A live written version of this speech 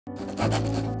Good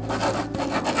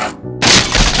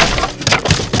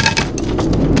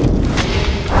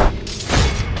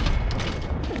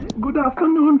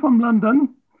afternoon from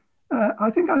London.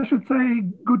 I think I should say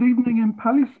good evening in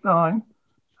Palestine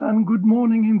and good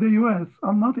morning in the US.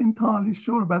 I'm not entirely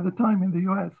sure about the time in the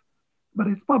US, but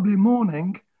it's probably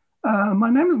morning.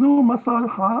 My name is Nur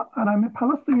Masalha, and I'm a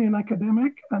Palestinian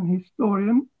academic and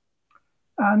historian.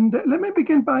 And let me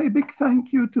begin by a big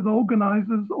thank you to the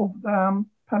organizers of the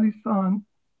Palestine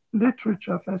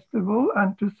Literature Festival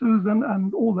and to Susan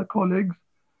and all the colleagues.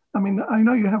 I mean, I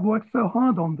know you have worked so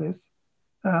hard on this.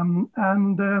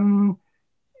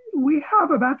 We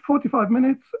have about 45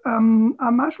 minutes.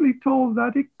 I'm actually told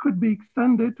that it could be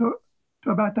extended to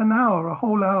about an hour, a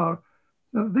whole hour.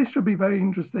 So this should be very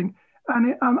interesting.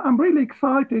 And I'm really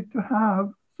excited to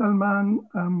have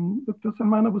Dr.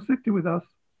 Salman Abu Sitta with us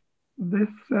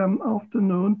this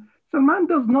afternoon. Salman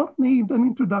does not need an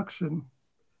introduction.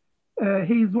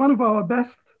 He's one of our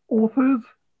best authors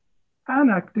and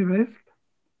activists,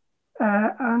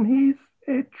 and he's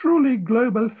a truly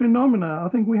global phenomenon. I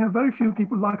think we have very few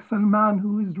people like Salman,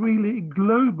 who is really a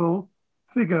global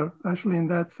figure, actually, in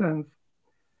that sense.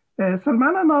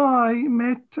 Salman and I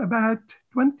met about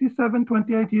 27,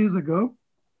 28 years ago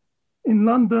in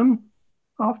London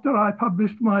after I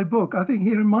published my book. I think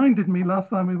he reminded me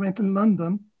last time we went to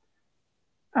London.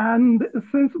 And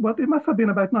since, it must have been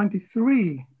about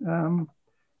 93. And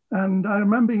I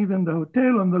remember even the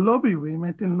hotel and the lobby we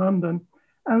met in London.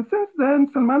 And since then,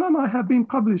 Salman and I have been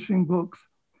publishing books,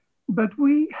 but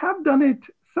we have done it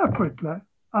separately.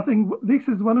 I think this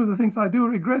is one of the things I do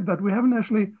regret, that we haven't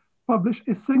actually published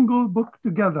a single book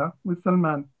together with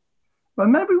Salman. But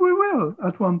maybe we will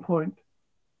at one point.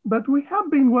 But we have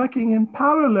been working in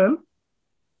parallel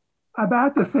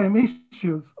about the same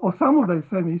issues, or some of the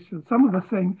same issues, some of the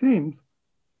same themes,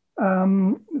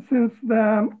 since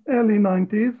the early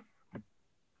 90s.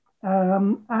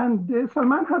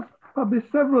 Salman has published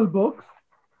several books,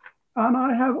 and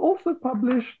I have also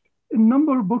published a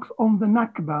number of books on the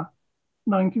Nakba,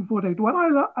 1948. What I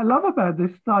love about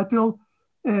this title,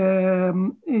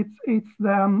 it's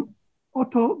the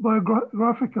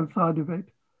autobiographical side of it,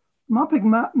 mapping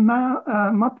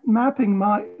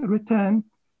my return,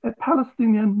 a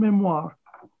Palestinian memoir.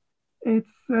 It's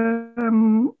got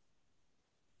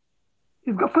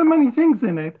so many things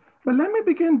in it. But let me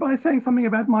begin by saying something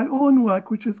about my own work,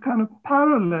 which is kind of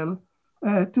parallel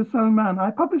to Salman.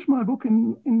 I published my book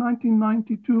in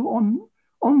 1992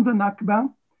 on the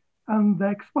Nakba and the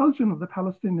expulsion of the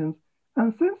Palestinians.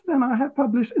 And since then, I have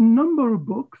published a number of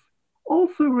books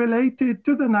also related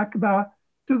to the Nakba,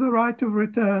 to the right of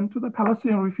return, to the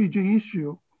Palestinian refugee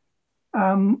issue.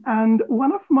 And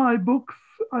one of my books,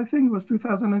 I think it was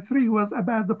 2003, was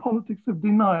about the politics of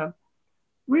denial.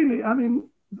 Really, I mean,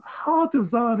 the heart of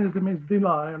Zionism is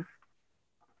denial.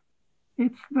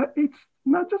 It's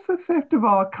not just the theft of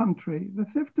our country, the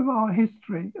theft of our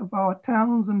history, of our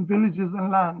towns and villages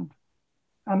and land,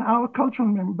 and our cultural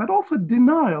memory, but also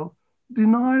denial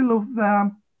of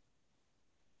the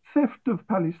theft of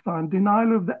Palestine,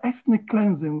 denial of the ethnic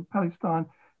cleansing of Palestine,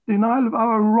 denial of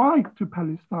our right to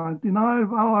Palestine, denial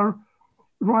of our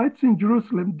rights in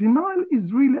Jerusalem. Denial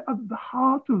is really at the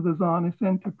heart of the Zionist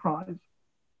enterprise.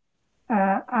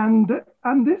 And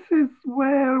this is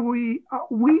where we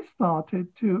started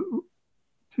to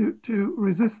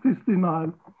resist this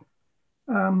denial.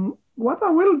 What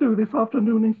I will do this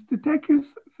afternoon is to take you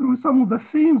through some of the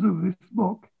themes of this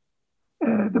book,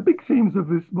 the big themes of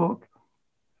this book,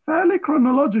 fairly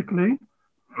chronologically,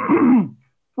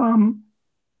 from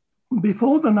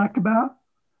before the Nakba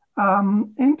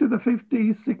into the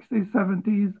 50s, 60s,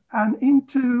 70s, and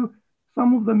into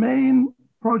some of the main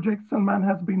projects Salman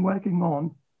has been working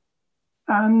on.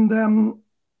 And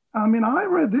I mean, I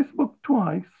read this book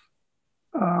twice,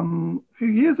 a few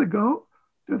years ago,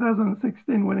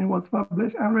 2016, when it was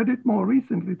published. I read it more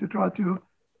recently to try to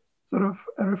sort of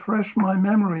refresh my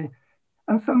memory.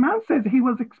 And Salman says he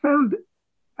was expelled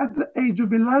at the age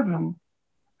of 11.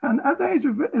 And at the age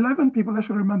of 11, people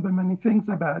actually remember many things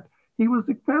about. He was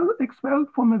expelled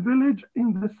from a village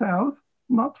in the south,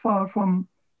 not far from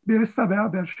Beersheba,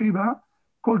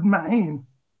 called Ma'in.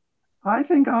 I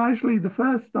think actually the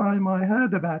first time I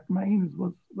heard about Ma'in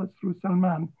was through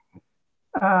Salman.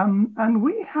 And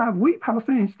we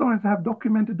Palestinian historians have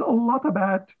documented a lot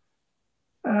about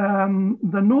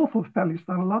the north of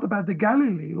Palestine, a lot about the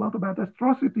Galilee, a lot about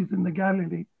atrocities in the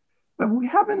Galilee. But we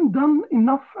haven't done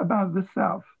enough about the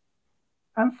south.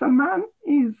 And Salman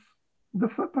is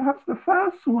perhaps the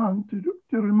first one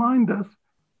to remind us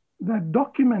that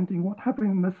documenting what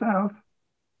happened in the south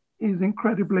is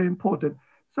incredibly important.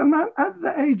 Salman, at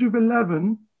the age of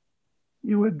 11,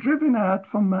 you were driven out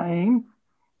from Maine,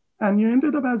 and you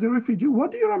ended up as a refugee.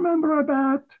 What do you remember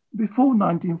about before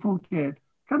 1948?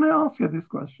 Can I ask you this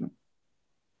question?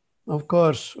 Of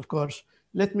course, of course.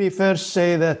 Let me first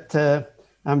say that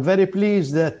I'm very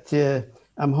pleased that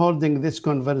I'm holding this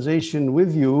conversation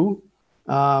with you,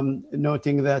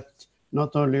 noting that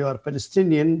not only you are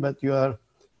Palestinian, but you are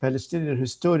Palestinian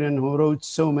historian who wrote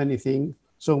so many things,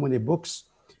 so many books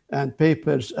and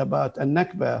papers about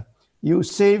Nakba. You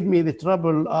saved me the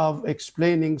trouble of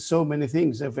explaining so many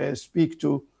things. If I speak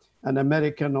to an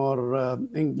American or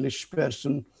English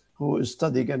person who is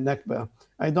studying Nakba,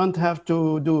 I don't have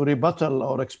to do rebuttal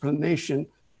or explanation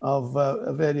of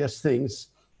various things.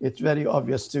 It's very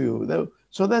obvious to you.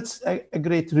 So that's a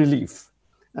great relief.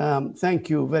 Thank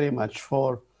you very much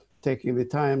for taking the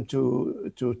time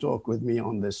to talk with me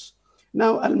on this.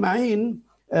 Now, Al-Ma'in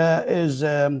is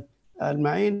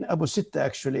Al-Ma'in Abu Sitta,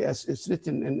 actually, as it's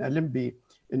written in Alimbi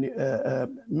in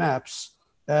maps,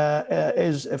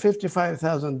 is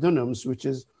 55,000 dunums, which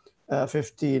is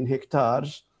 15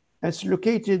 hectares. It's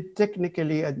located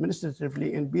technically,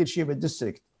 administratively in Beersheba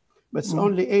district, but it's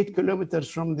only 8 kilometers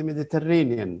from the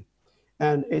Mediterranean.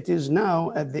 And it is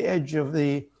now at the edge of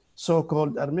the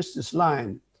so-called armistice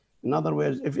line. In other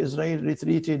words, if Israel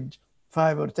retreated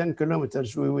 5 or 10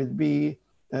 kilometers, we would be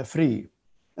free.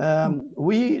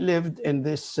 We lived in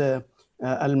this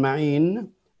Al-Ma'in,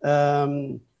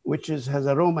 which has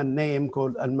a Roman name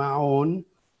called Al-Ma'un.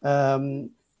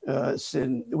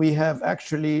 We have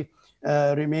actually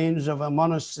remains of a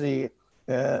monastery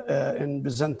in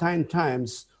Byzantine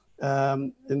times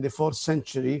in the 4th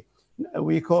century.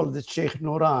 We called it Sheikh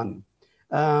Nuran.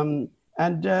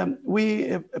 And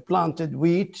we planted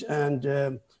wheat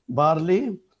and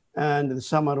barley, and in the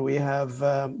summer we have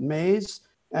maize,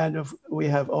 and we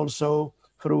have also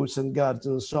fruits and gardens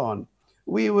and so on.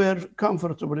 We were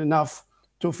comfortable enough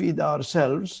to feed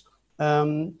ourselves.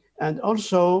 And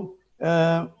also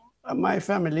my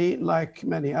family, like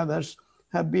many others,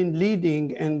 have been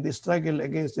leading in the struggle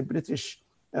against the British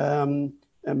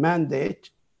mandate.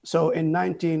 So in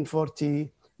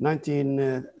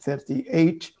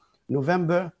 1938,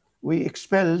 November, we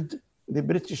expelled the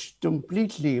British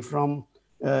completely from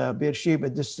Beersheba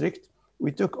district.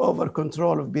 We took over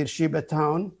control of Beersheba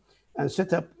town and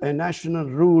set up a national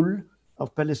rule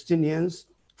of Palestinians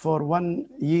for 1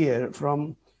 year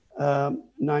from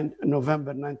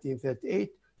November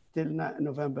 1938 till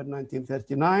November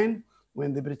 1939,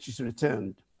 when the British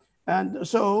returned. And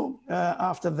so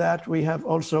after that, we have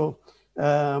also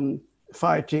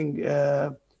fighting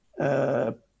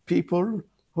people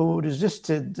who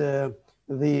resisted the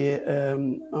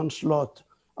onslaught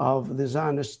of the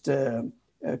Zionist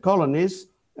colonies.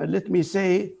 Let me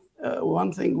say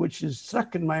one thing which is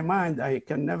struck in my mind, I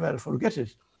can never forget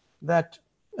it, that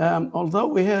although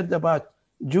we heard about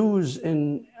Jews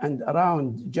in and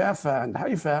around Jaffa and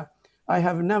Haifa, I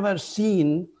have never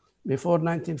seen before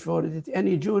 1940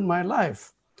 any Jew in my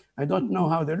life. I don't know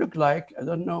how they look like. I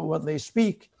don't know what they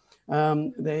speak.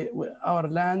 Our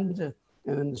land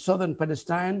in southern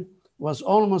Palestine was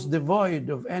almost devoid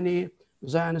of any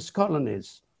Zionist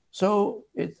colonies. So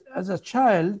as a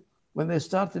child, when they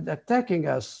started attacking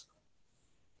us,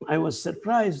 I was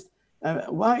surprised.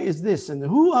 Why is this? And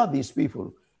who are these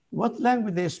people? What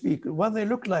language they speak? What they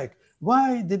look like?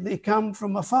 Why did they come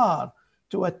from afar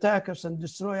to attack us and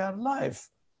destroy our life?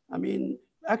 I mean,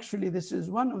 actually, this is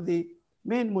one of the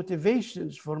main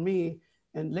motivations for me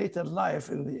in later life,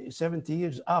 in the 70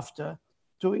 years after,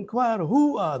 to inquire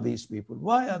who are these people?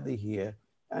 Why are they here?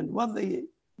 And what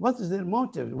is their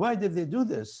motive? Why did they do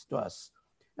this to us?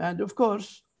 And of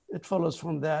course, it follows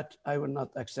from that, I will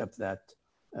not accept that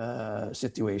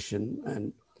situation.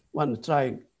 And one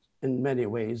trying in many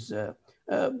ways.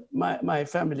 My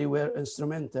family were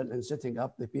instrumental in setting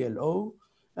up the PLO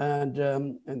and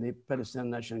the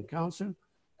Palestinian National Council.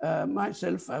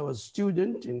 Myself, I was a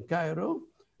student in Cairo,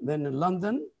 then in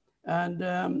London, and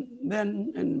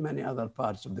then in many other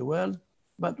parts of the world,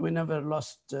 but we never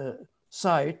lost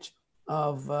sight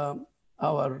of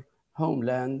our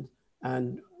homeland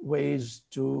and ways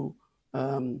to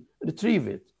retrieve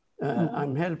it.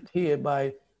 I'm helped here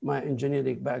by my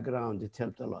engineering background. It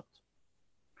helped a lot.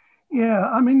 Yeah,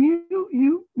 I mean,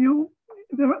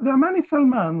 there are many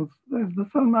Salmans. There's the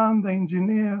Salman, the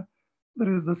engineer.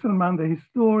 There is the Salman, the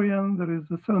historian. There is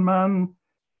the Salman,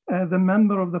 the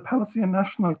member of the Palestinian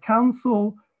National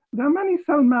Council. There are many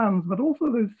Salmans, but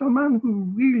also there's Salman who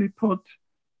really put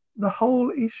the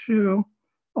whole issue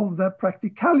of the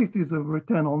practicalities of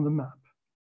return on the map.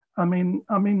 I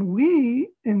mean, we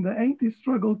in the 80s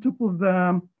struggled to put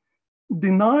the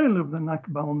denial of the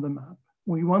Nakba on the map.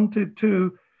 We wanted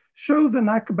to show the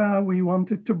Nakba. We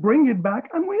wanted to bring it back,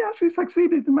 and we actually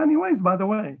succeeded in many ways, by the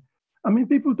way. I mean,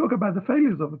 people talk about the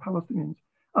failures of the Palestinians.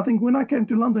 I think when I came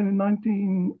to London in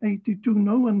 1982,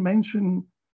 no one mentioned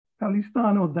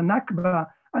Palestine or the Nakba,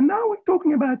 and now we're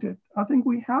talking about it. I think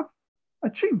we have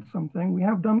achieved something. We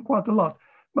have done quite a lot.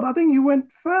 But I think you went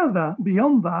further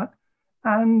beyond that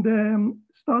and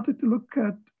started to look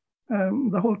at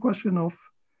the whole question of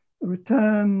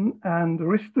return and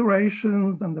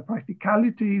restorations and the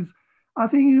practicalities. I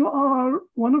think you are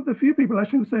one of the few people, I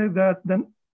should say, that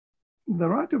the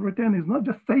right of return is not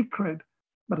just sacred,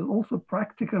 but it's also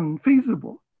practical and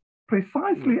feasible.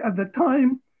 Precisely at the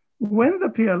time when the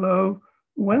PLO,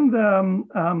 when the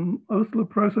Oslo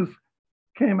process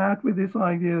came out with this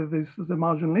idea, this is a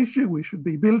marginal issue, we should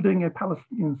be building a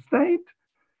Palestinian state,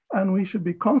 and we should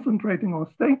be concentrating on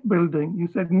state building. You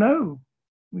said, no,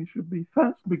 we should be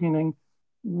first beginning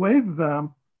with the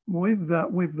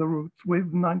roots,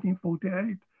 with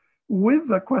 1948, with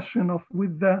the question of,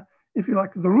 with the, if you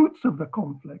like, the roots of the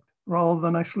conflict, rather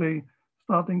than actually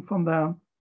starting from the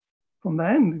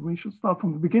end. We should start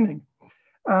from the beginning.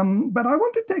 But I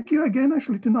want to take you again,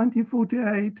 actually, to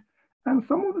 1948, and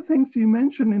some of the things you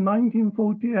mentioned in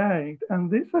 1948, and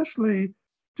this actually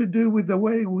to do with the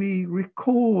way we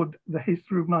record the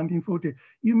history of 1940.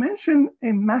 You mentioned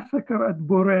a massacre at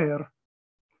Borer.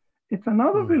 It's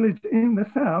another village in the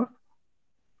south,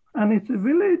 and it's a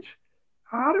village,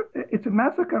 it's a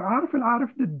massacre Arif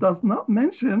al-Arif does not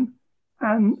mention,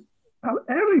 and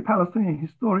early Palestinian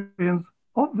historians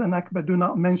of the Nakba do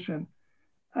not mention.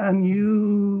 And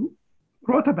you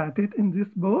wrote about it in this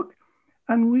book,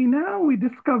 and we're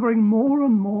discovering more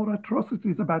and more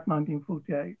atrocities about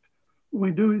 1948.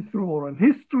 We do it through oral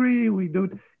history. We do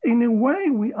it in a way.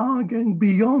 We are going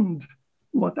beyond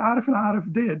what Arif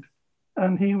al-Arif did,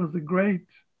 and he was a great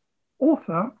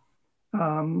author,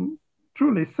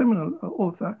 truly seminal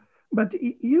author. But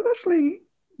you actually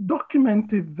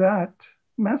documented that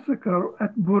massacre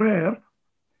at Borer.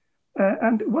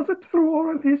 And was it through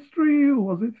oral history?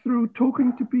 Was it through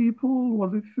talking to people?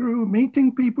 Was it through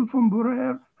meeting people from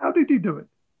Borer? How did you do it?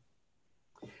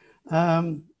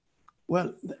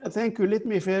 Well, thank you. Let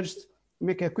me first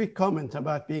make a quick comment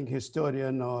about being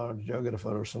historian or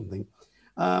geographer or something.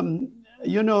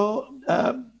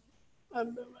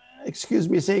 Excuse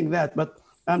me saying that, but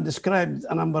I'm described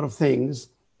a number of things.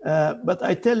 But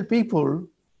I tell people,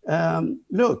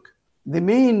 look, the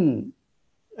main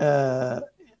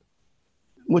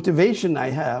motivation I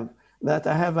have, that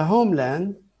I have a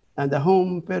homeland and a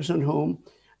home,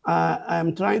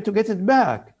 I'm trying to get it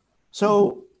back.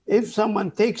 So if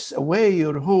someone takes away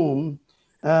your home,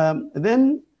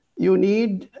 then you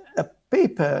need a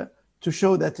paper to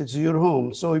show that it's your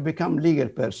home, so you become a legal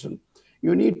person.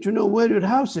 You need to know where your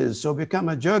house is, so become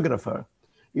a geographer.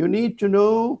 You need to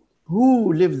know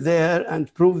who lived there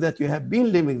and prove that you have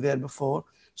been living there before,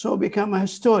 so become a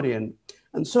historian.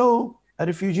 And so a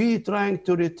refugee trying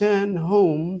to return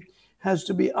home has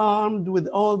to be armed with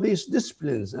all these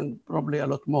disciplines and probably a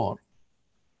lot more.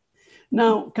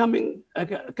 Now, coming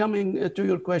to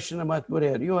your question about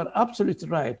Borer, you are absolutely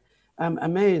right. I'm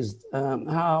amazed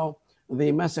how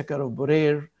the massacre of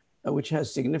Borer, which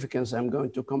has significance I'm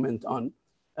going to comment on,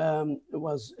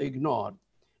 was ignored.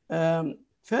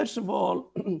 First of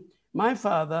all, my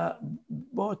father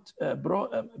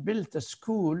built a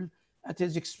school at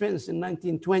his expense in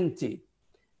 1920,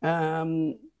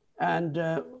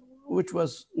 which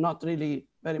was not really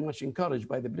very much encouraged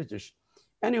by the British.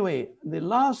 Anyway, the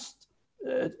last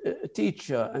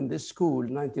teacher in this school,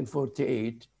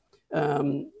 1948,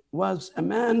 was a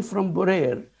man from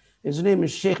Borer. His name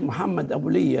is Sheikh Muhammad Abu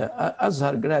Sitta,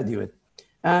 Azhar graduate.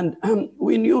 And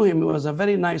we knew him. He was a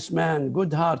very nice man,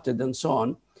 good-hearted and so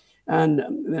on. And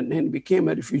then he became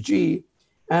a refugee.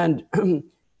 And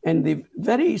in the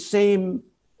very same,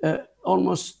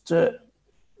 almost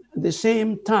the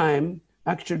same time,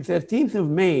 actually 13th of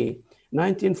May,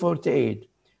 1948,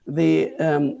 the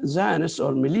Zionists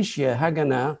or militia,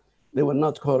 Haganah, they were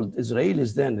not called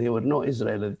Israelis then, there were no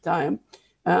Israel at the time,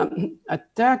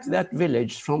 attacked that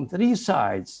village from 3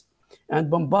 sides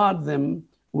and bombarded them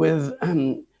with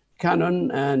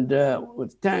cannon and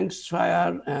with tanks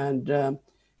fire. And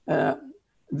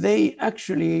they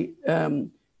actually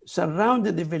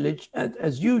surrounded the village and,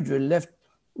 as usual, left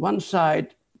one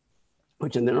side,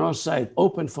 which is the north side,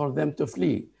 open for them to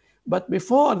flee. But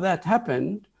before that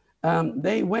happened,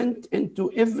 they went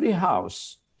into every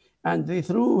house and they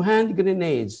threw hand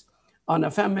grenades on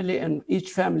a family, and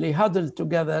each family huddled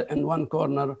together in one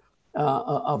corner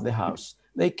of the house.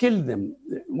 They killed them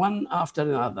one after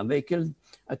another. They killed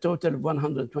a total of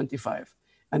 125.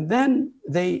 And then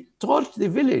they torched the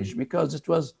village because it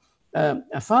was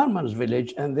a farmer's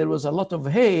village, and there was a lot of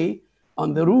hay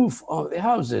on the roof of the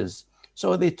houses.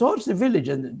 So they torched the village,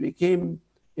 and it became,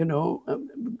 you know, a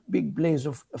big blaze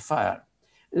of fire.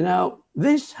 Now,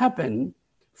 this happened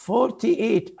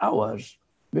 48 hours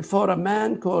before a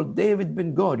man called David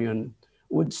Ben-Gurion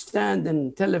would stand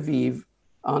in Tel Aviv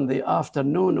on the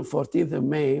afternoon of 14th of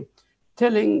May,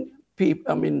 telling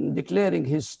people, declaring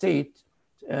his state,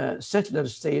 settler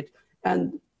state,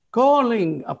 and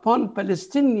calling upon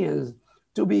Palestinians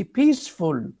to be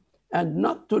peaceful and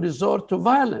not to resort to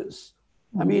violence.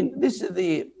 I mean, this is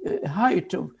the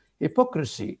height of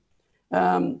hypocrisy.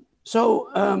 I,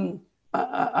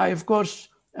 of course,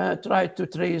 tried to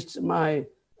trace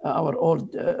our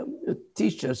old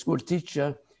teacher, school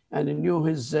teacher, and I knew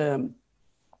his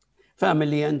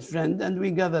family and friend, and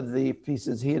we gathered the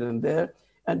pieces here and there.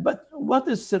 But what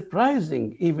is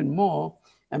surprising even more,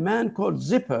 a man called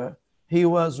Zipper, he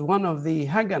was one of the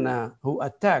Haganah who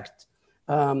attacked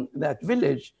that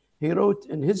village. He wrote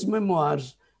in his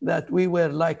memoirs that we were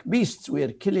like beasts. We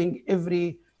were killing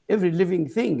every living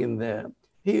thing in there.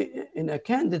 He, in a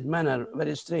candid manner,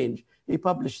 very strange, he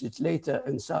published it later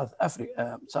in South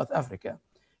Africa.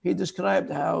 He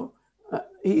described how,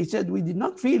 he said, we did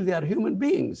not feel they are human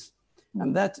beings.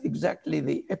 And that's exactly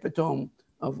the epitome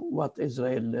of what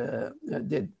Israel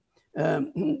did.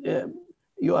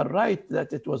 You are right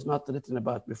that it was not written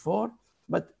about before,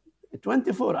 but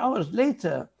 24 hours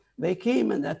later, they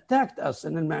came and attacked us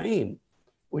in Al-Ma'in,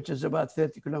 which is about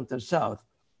 30 kilometers south.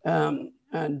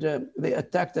 They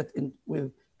attacked it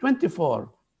with 24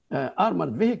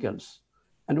 armored vehicles.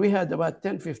 And we had about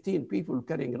 10, 15 people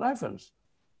carrying rifles,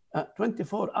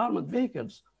 24 armored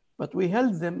vehicles. But we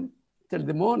held them till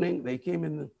the morning. They came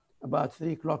in about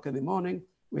 3 o'clock in the morning.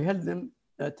 We held them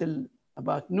till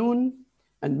about noon.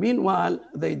 And meanwhile,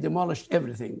 they demolished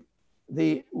everything.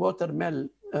 The water mill,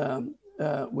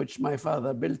 which my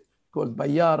father built, called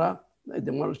Bayara, they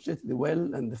demolished it, the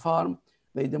well and the farm.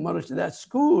 They demolished that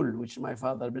school, which my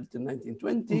father built in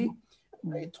 1920.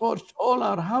 Mm-hmm. They torched all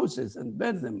our houses and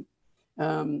burned them.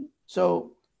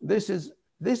 So this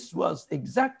was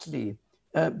exactly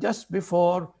just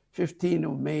before 15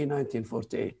 of May,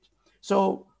 1948.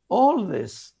 So all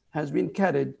this has been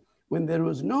carried when there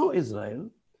was no Israel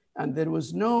and there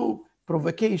was no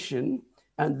provocation.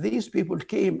 And these people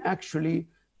came actually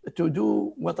to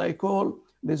do what I call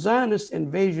the Zionist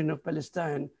invasion of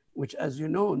Palestine, which, as you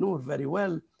know, Nur very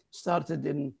well, started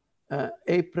in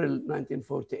April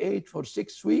 1948. For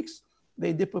 6 weeks,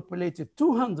 they depopulated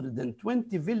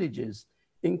 220 villages,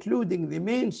 including the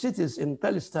main cities in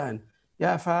Palestine,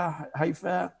 Jaffa,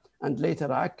 Haifa, and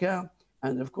later Akka,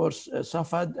 and of course,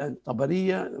 Safad and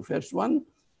Tabariya, the first one.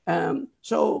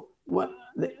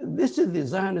 This is the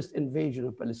Zionist invasion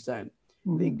of Palestine.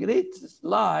 Mm-hmm. The greatest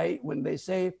lie when they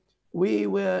say we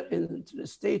were in a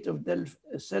state of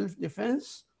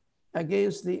self-defense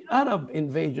against the Arab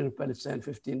invasion of Palestine,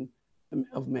 15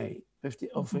 of May.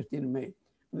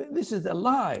 This is a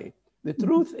lie. The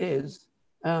truth is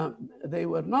they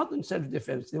were not in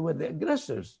self-defense, they were the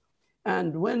aggressors.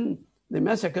 And when the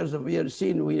massacres of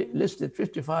Yersin, we listed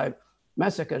 55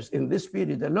 massacres in this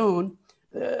period alone,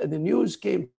 the news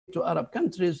came to Arab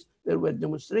countries, there were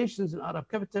demonstrations in Arab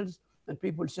capitals, and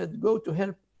people said, go to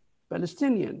help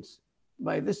Palestinians.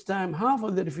 By this time, half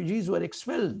of the refugees were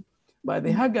expelled by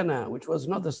the Haganah, which was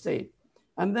not a state.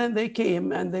 And then they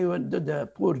came and they did a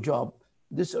poor job,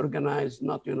 disorganized,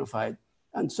 not unified.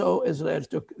 And so Israel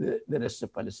took the rest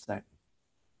of Palestine.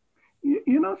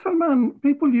 You know, Salman,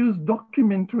 people use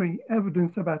documentary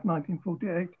evidence about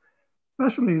 1948,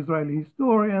 especially Israeli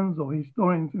historians or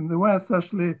historians in the West,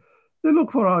 especially. They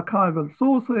look for archival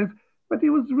sources, but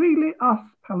it was really us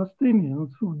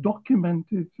Palestinians who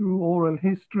documented through oral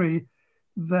history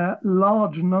the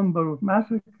large number of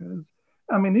massacres.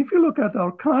 I mean, if you look at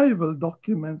archival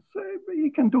documents,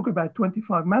 you can talk about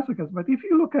 25 massacres, but if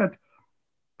you look at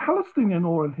Palestinian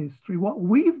oral history, what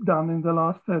we've done in the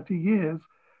last 30 years,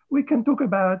 we can talk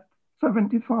about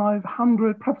 75,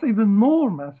 100, perhaps even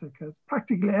more massacres.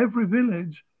 Practically every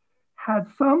village had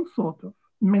some sort of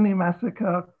mini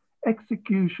massacre,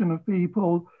 execution of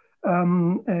people,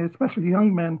 especially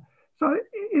young men. So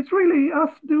it's really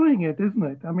us doing it, isn't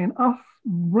it? I mean, us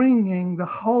bringing the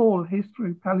whole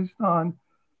history of Palestine,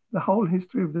 the whole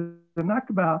history of the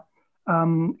Nakba,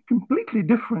 completely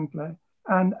differently,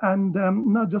 and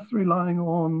not just relying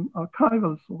on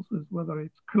archival sources, whether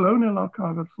it's colonial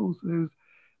archival sources.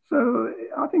 So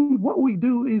I think what we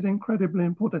do is incredibly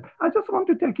important. I just want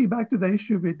to take you back to the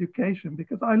issue of education,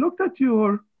 because I looked at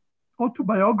your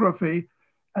autobiography,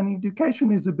 and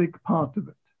education is a big part of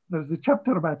it. There's a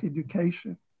chapter about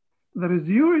education. There is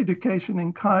your education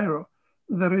in Cairo.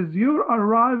 there is your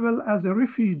arrival as a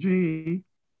refugee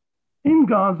in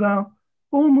Gaza,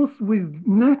 almost with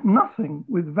nothing,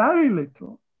 with very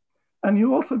little. And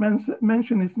you also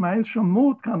mentioned Ismail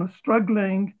Shammoud kind of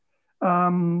struggling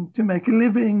to make a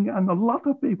living, and a lot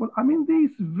of people. I mean,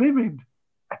 these vivid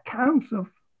accounts of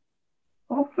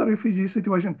the refugee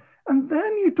situation. And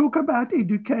then you talk about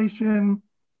education,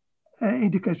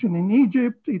 education in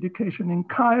Egypt, education in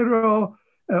Cairo.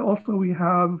 Also, we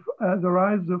have the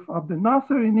rise of Abdel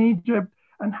Nasser in Egypt,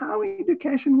 and how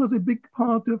education was a big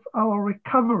part of our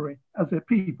recovery as a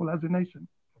people, as a nation.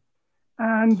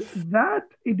 And that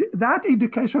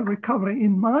education recovery,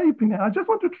 in my opinion, I just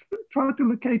want to try to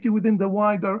locate it within the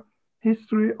wider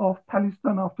history of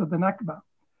Palestine after the Nakba.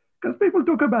 Because people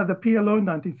talk about the PLO in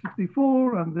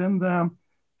 1964 and then the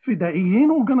Fidaiyin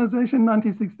organization in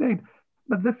 1968.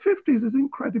 But the 50s is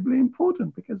incredibly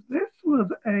important because this was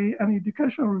an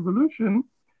educational revolution.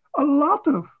 A lot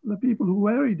of the people who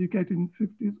were educated in the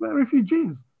 50s were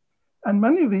refugees. And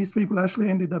many of these people actually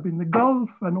ended up in the Gulf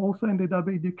and also ended up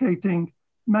educating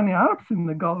many Arabs in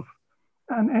the Gulf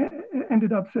and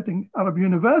ended up setting Arab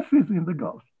universities in the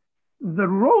Gulf. The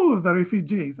role of the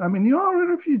refugees, I mean, you are a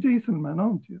refugee, Salman,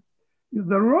 aren't you?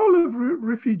 The role of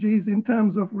refugees in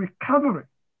terms of recovering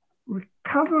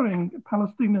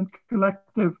Palestinian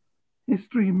collective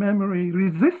history, memory,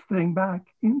 resisting back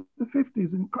in the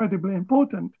 50s, incredibly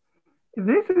important.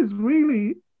 This is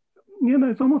really, you know,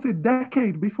 it's almost a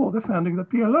decade before the founding of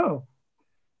the PLO,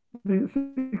 the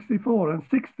 64 and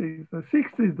 60s. The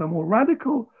 60s, the more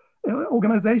radical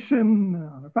organization,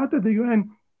 part of the UN.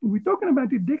 We're talking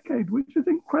about a decade, which is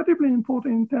incredibly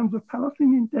important in terms of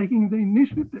Palestinians taking the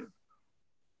initiative.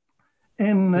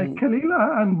 In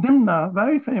Kalila and Dimna,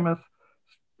 very famous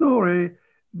story,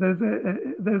 there's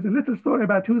a little story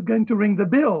about who's going to ring the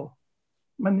bell.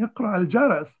 Man yaqra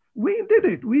al-jaras. We did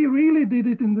it. We really did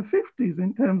it in the 50s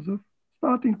in terms of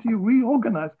starting to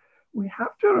reorganize. We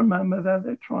have to remember that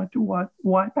they tried to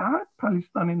wipe out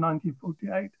Palestine in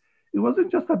 1948. It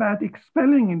wasn't just about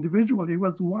expelling individuals. It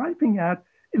was wiping out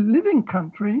a living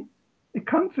country, a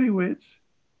country which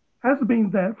has been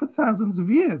there for thousands of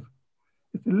years.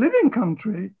 It's a living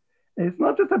country. It's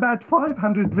not just about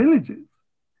 500 villages.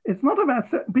 It's not about,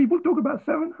 people talk about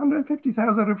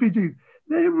 750,000 refugees.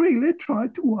 They really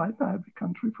tried to wipe out the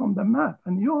country from the map.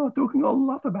 And you are talking a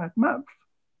lot about maps.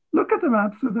 Look at the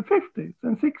maps of the 50s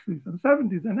and 60s and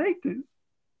 70s and 80s.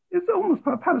 It's almost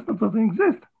Palestine doesn't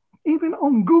exist. Even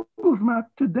on Google's map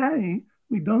today,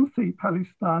 we don't see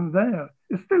Palestine there.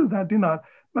 It's still that denial.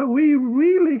 But we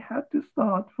really had to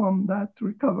start from that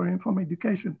recovery and from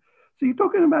education. So you're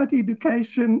talking about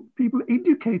education, people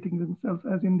educating themselves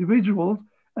as individuals,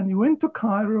 and you went to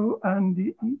Cairo,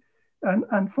 and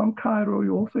from Cairo,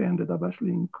 you also ended up actually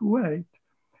in Kuwait.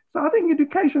 So I think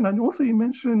education, and also you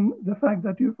mentioned the fact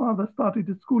that your father started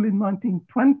a school in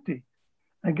 1920.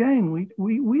 Again,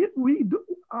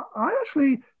 I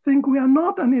actually think we are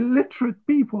not an illiterate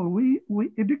people.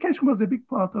 Education was a big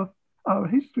part of our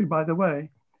history, by the way.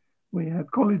 We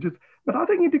had colleges, but I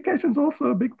think education is also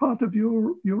a big part of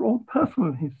your own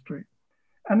personal history,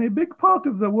 and a big part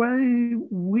of the way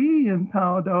we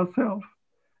empowered ourselves,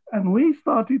 and we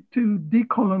started to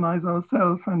decolonize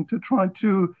ourselves and to try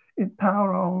to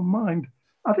empower our own mind.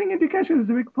 I think education is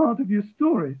a big part of your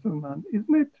story, Salman,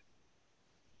 isn't it?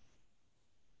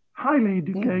 Highly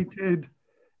educated,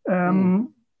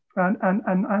 and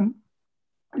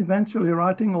eventually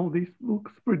writing all these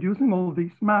books, producing all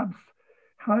these maps,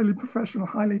 highly professional,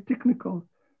 highly technical.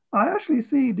 I actually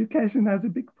see education as a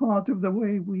big part of the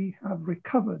way we have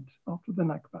recovered after the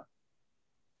Nakba.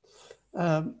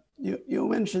 You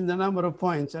mentioned a number of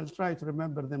points. I'll try to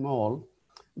remember them all.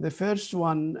 The first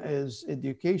one is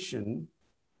education.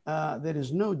 There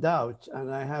is no doubt,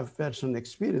 and I have personal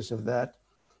experience of that,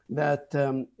 that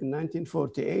in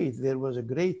 1948, there was a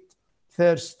great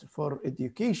thirst for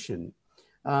education.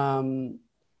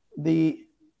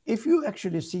 If you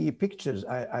actually see pictures,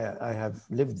 I have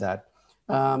lived that,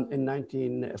 in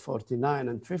 1949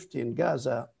 and 50 in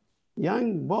Gaza,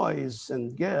 young boys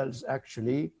and girls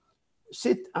actually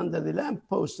sit under the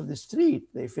lamppost of the street.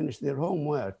 They finish their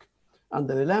homework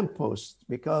under the lamppost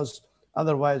because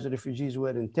otherwise the refugees were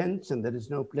in tents and there is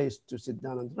no place to sit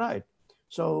down and write.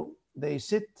 So they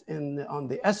sit on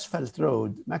the asphalt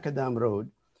road, Macadam Road,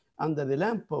 under the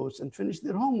lamppost and finish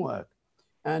their homework.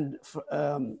 And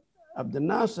Abdel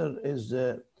Nasser is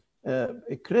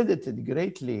credited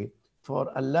greatly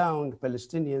for allowing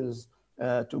Palestinians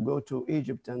to go to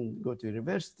Egypt and go to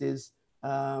universities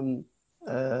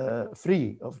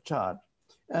free of charge.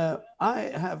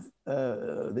 I have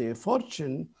the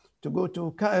fortune to go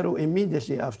to Cairo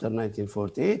immediately after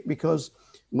 1948 because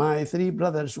my three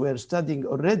brothers were studying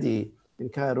already in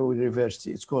Cairo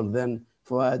University. It's called then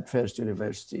Fuad First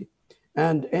University.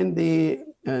 And in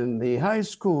the high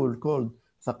school called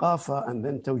Thaqafa and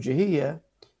then Tawjihiyya,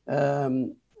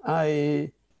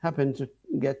 I happened to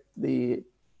get the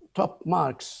top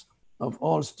marks of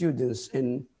all students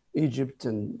in Egypt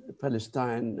and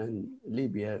Palestine and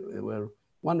Libya. There were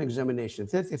one examination,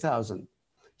 30,000.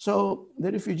 So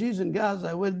the refugees in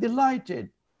Gaza were delighted.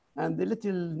 And the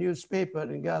little newspaper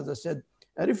in Gaza said,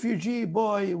 a refugee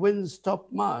boy wins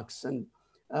top marks. And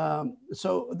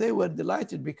so they were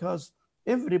delighted because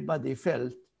everybody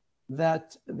felt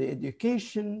that the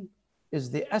education is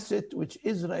the asset which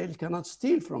Israel cannot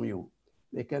steal from you.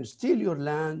 They can steal your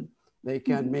land, they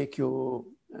can make you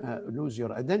lose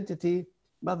your identity,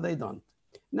 but they don't.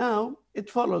 Now, it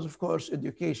follows, of course,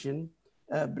 education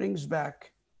brings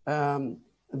back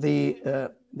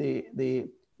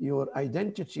your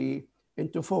identity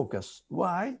into focus.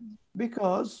 Why?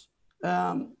 Because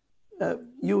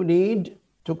you need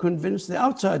to convince the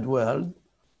outside world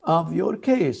of your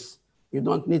case. You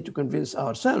don't need to convince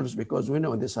ourselves because we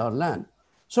know this is our land.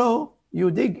 So you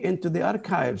dig into the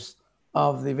archives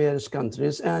of the various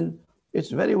countries, and it's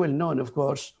very well known, of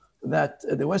course, that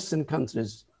the Western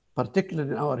countries,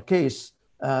 particularly in our case,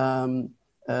 in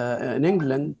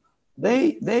England,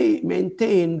 they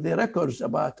maintain the records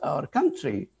about our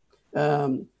country.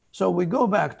 So we go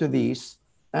back to these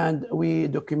and we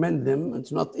document them.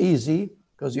 It's not easy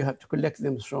because you have to collect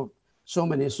them from so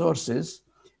many sources.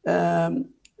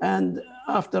 And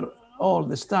after all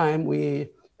this time, we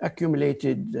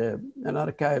accumulated an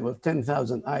archive of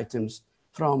 10,000 items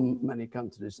from many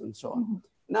countries and so on. Mm-hmm.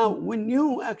 Now, when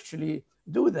you actually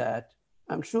do that,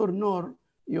 I'm sure, Nur,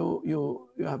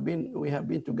 we have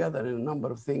been together in a number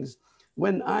of things.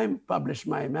 When I publish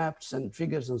my maps and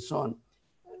figures and so on,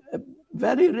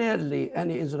 very rarely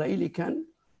any Israeli can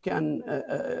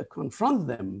confront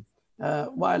them.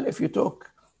 While if you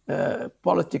talk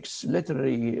politics,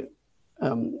 literary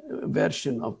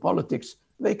version of politics,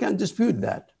 they can dispute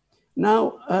that.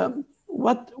 Now,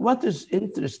 what is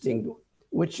interesting,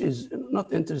 which is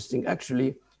not interesting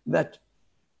actually, that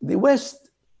the West,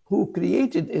 who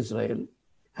created Israel,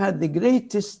 had the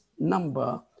greatest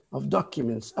number of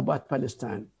documents about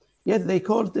Palestine, yet they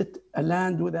called it a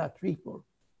land without people.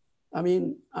 I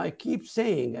mean, I keep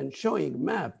saying and showing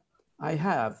map I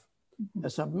have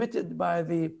submitted by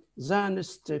the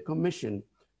Zionist Commission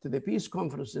to the Peace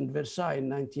Conference in Versailles in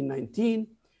 1919,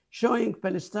 showing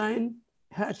Palestine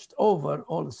hatched over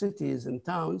all the cities and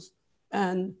towns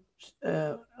and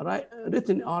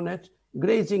written on it,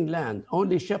 grazing land,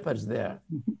 only shepherds there.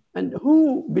 And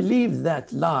who believed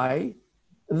that lie?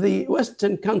 The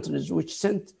Western countries which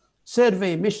sent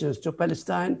survey missions to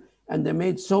Palestine, and they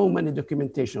made so many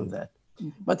documentation of that.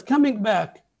 But coming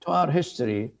back to our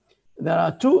history, there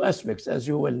are two aspects, as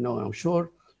you well know, I'm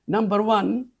sure. Number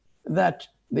one, that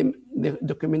the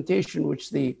documentation which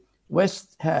the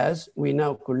West has, we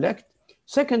now collect.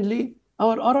 Secondly,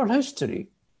 our oral history.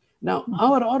 Now,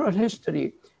 our oral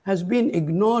history has been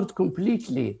ignored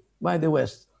completely by the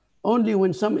West. Only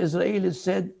when some Israelis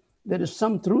said there is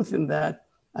some truth in that,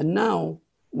 and now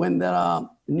when there are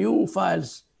new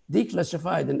files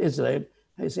declassified in Israel,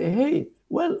 I say, hey,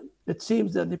 well, it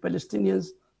seems that the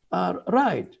Palestinians are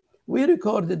right. We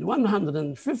recorded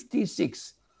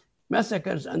 156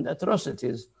 massacres and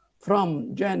atrocities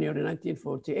from January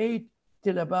 1948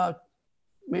 till about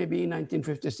maybe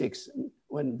 1956,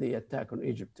 when the attack on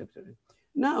Egypt took place.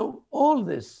 Now, all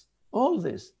this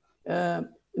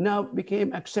now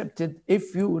became accepted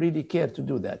if you really care to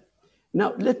do that.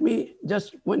 Now, let me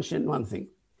just mention one thing.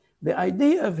 The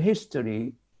idea of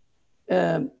history,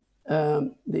 the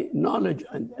knowledge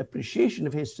and appreciation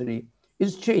of history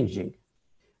is changing.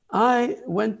 I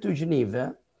went to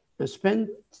Geneva and spent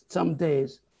some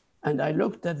days, and I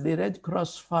looked at the Red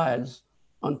Cross files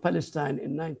on Palestine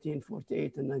in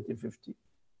 1948 and 1950.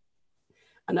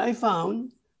 And I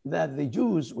found that the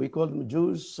Jews, we call them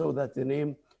Jews so that the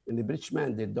name in the British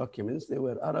Mandate documents, they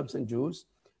were Arabs and Jews.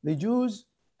 The Jews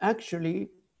actually,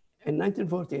 in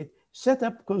 1948, set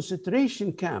up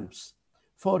concentration camps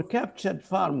for captured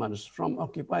farmers from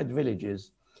occupied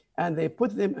villages, and they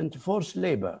put them into forced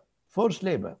labor,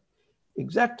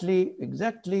 exactly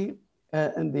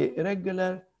in the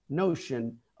irregular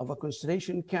notion of a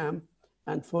concentration camp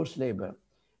and forced labor.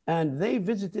 And they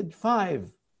visited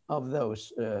 5 of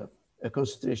those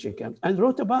concentration camps and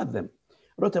wrote about them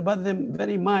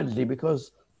very mildly,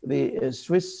 because the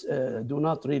Swiss do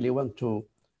not really want to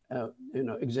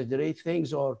exaggerate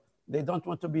things, or they don't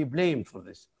want to be blamed for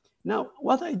this. Now,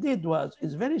 what I did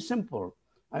is very simple.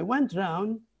 I went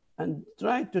round and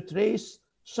tried to trace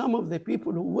some of the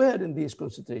people who were in these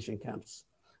concentration camps.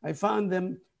 I found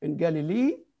them in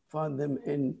Galilee, found them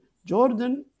in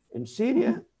Jordan, in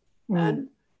Syria, and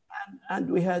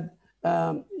we had,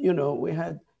 we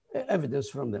had evidence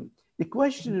from them. The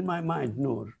question in my mind,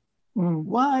 Nur,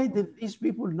 why did these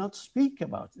people not speak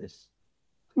about this?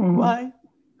 Why?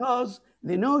 Because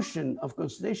the notion of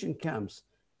concentration camps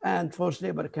and forced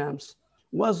labor camps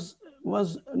was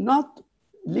not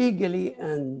legally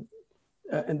and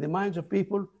in the minds of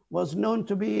people was known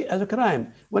to be as a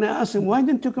crime. When I asked them, why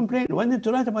didn't you complain? Why didn't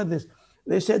you write about this?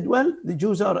 They said, well, the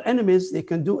Jews are enemies. They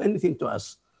can do anything to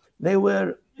us. They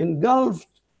were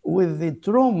engulfed with the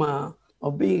trauma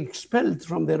of being expelled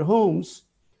from their homes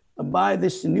by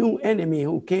this new enemy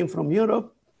who came from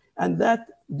Europe. And that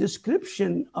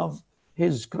description of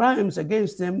his crimes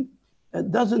against them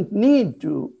doesn't need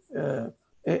to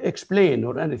explain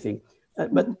or anything.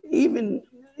 But even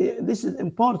this is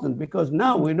important because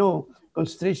now we know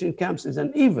concentration camps is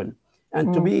an evil,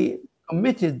 and to be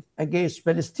committed against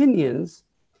Palestinians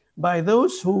by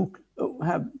those who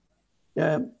have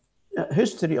a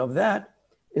history of that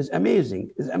is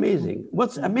amazing,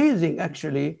 What's amazing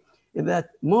actually is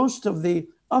that most of the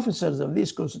officers of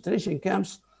these concentration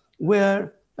camps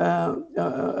were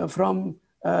from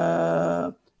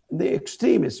the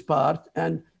extremist part,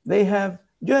 and they have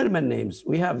German names.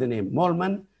 We have the name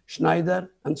Mollman, Schneider,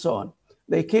 and so on.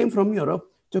 They came from Europe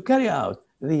to carry out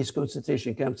these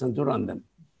concentration camps and to run them.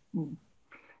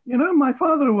 You know, my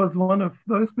father was one of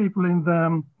those people in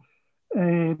the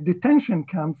detention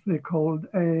camps they called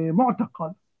a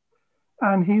mu'taqal.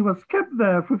 And he was kept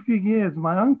there for a few years.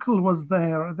 My uncle was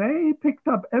there. They picked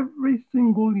up every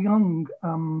single young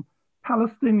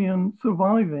Palestinian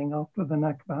surviving after the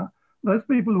Nakba. Those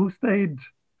people who stayed,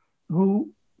 the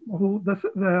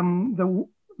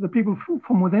people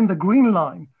from within the Green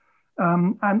Line.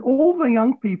 And all the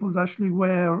young people actually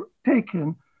were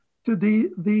taken to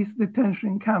these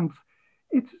detention camps.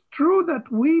 It's true that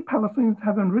we Palestinians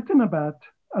haven't written about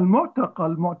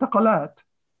al-mu'taqal, mu'taqalat,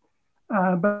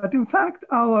 but in fact,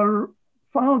 our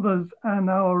fathers and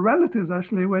our relatives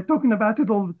actually were talking about it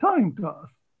all the time to us.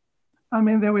 I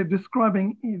mean, they were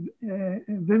describing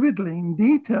vividly in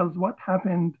details what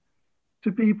happened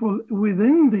to people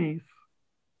within these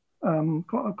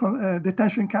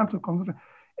detention camps of concentration.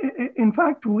 In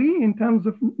fact, we, in terms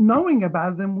of knowing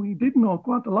about them, we did know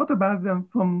quite a lot about them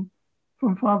from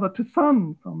father to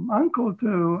son, from uncle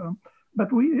to, but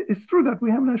it's true that we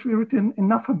haven't actually written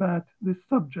enough about this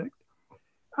subject.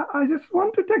 I just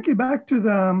want to take you back to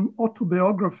the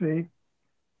autobiography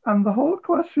and the whole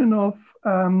question of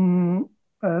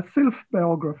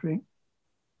self-biography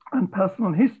and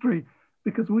personal history,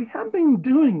 because we have been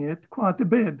doing it quite a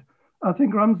bit. I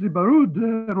think Ramzi Baroud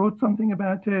wrote something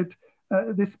about it,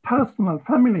 this personal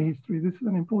family history. This is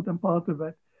an important part of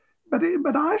it. But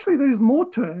actually there is more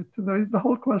to it. There is the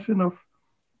whole question of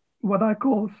what I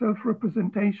call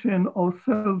self-representation or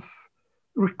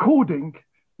self-recording,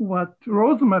 what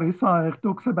Rosemary Sayer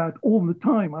talks about all the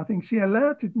time. I think she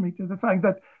alerted me to the fact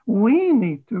that we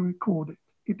need to record it.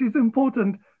 It is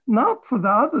important not for the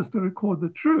others to record the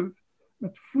truth,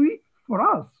 but for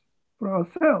us, for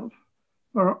ourselves,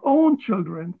 for our own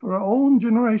children, for our own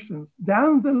generations,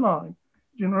 down the line,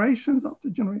 generations after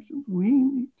generations, we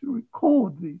need to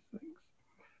record these things.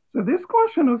 So this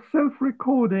question of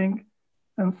self-recording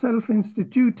and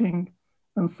self-instituting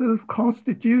and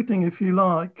self-constituting, if you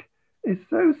like, is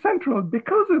so central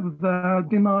because of the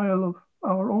denial of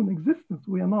our own existence.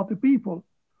 We are not a people.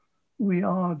 We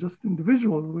are just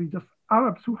individuals. We're just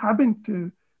Arabs who happen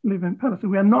to live in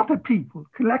Palestine. We are not a people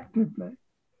collectively.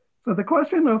 So the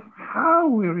question of how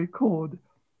we record,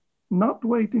 not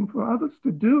waiting for others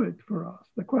to do it for us.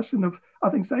 The question of, I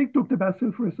think Said talked about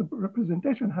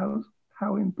self-representation,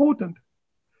 how important.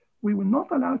 We were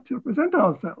not allowed to represent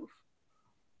ourselves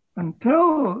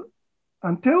until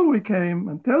Edward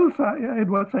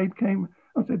Said came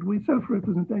and said,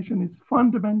 self-representation is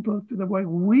fundamental to the way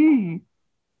we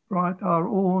write our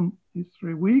own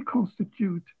history. We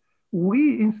constitute,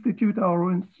 we institute our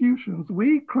own institutions.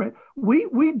 We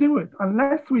do it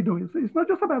unless we do it. So it's not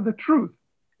just about the truth.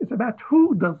 It's about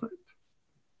who does it.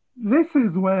 This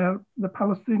is where the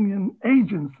Palestinian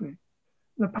agency,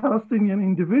 the Palestinian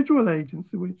individual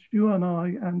agency, which you and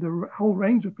I and a whole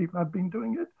range of people have been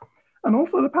doing it, and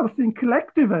also the Palestinian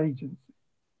collective agency.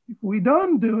 If we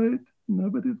don't do it,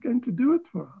 nobody's going to do it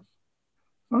for us.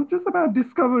 It's not just about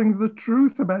discovering the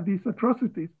truth about these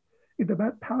atrocities. It's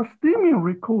about Palestinian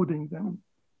recording them,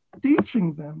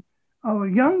 teaching them. Our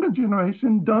younger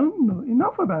generation don't know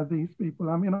enough about these people.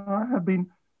 I mean, I have been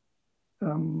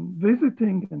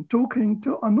visiting and talking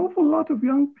to an awful lot of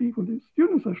young people,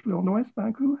 students actually on the West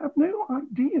Bank, who have no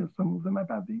idea, some of them,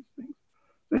 about these things.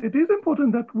 So it is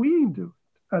important that we do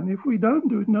it. And if we don't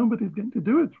do it, nobody's going to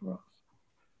do it for us.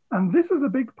 And this is a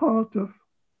big part of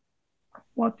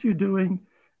what you're doing,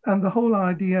 and the whole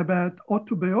idea about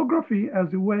autobiography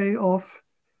as a way of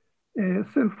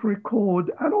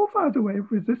self-record, and also as a way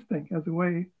of resisting, as a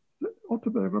way,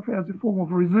 autobiography as a form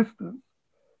of resistance,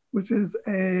 which is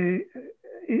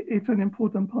it's an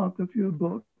important part of your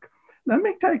book. Let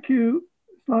me take you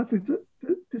slightly to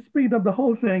speed up the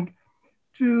whole thing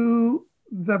to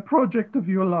the project of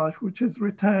your life, which is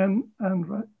return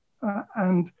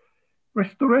and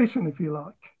restoration, if you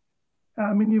like.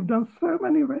 I mean, you've done so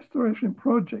many restoration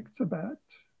projects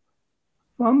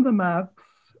from the maps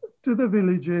to the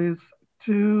villages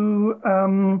to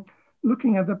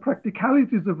looking at the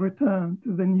practicalities of return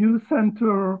to the new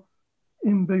center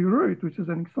in Beirut, which is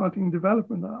an exciting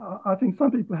development. I think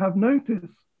some people have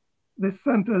noticed these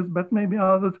centers, but maybe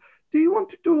others. Do you want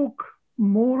to talk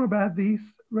more about these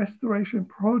restoration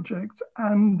projects?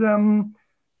 And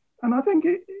I think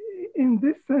in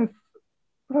this sense,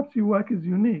 perhaps your work is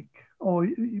unique, or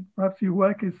perhaps your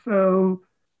work is so,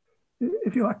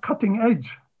 if you like, cutting edge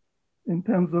in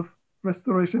terms of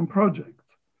restoration projects.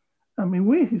 I mean,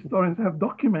 we historians have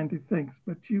documented things,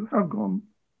 but you have gone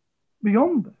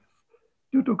beyond this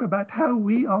to talk about how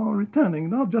we are returning,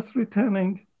 not just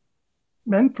returning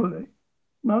mentally,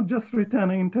 not just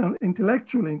returning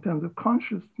intellectually in terms of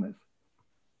consciousness,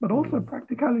 but also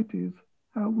practicalities,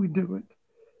 how we do it.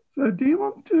 So do you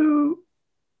want to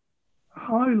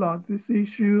highlight this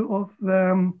issue of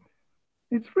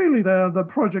it's really the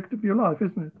project of your life,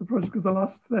 isn't it? The project of the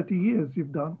last 30 years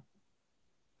you've done.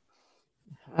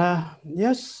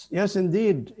 Yes,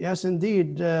 indeed. Yes,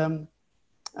 indeed.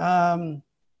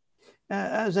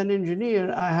 As an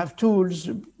engineer, I have tools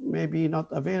maybe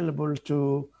not available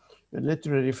to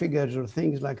literary figures or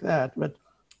things like that, but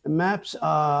maps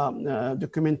are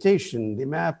documentation. The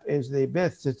map is the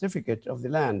birth certificate of the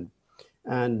land.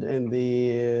 And in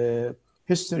the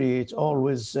history, it's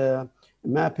always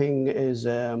mapping is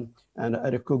a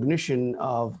recognition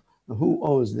of who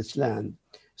owns this land.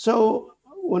 So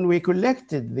when we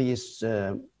collected these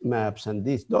maps and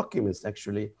these documents,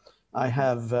 actually, I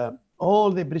have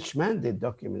all the British Mandate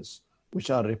documents, which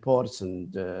are reports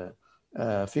and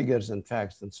figures and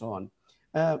facts and so on.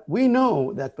 We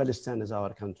know that Palestine is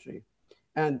our country.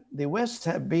 And the West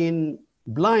have been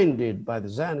blinded by the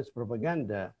Zionist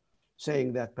propaganda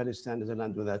saying that Palestine is a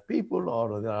land without people,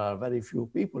 or there are very few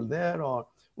people there, or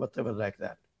whatever like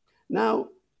that. Now,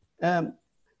 the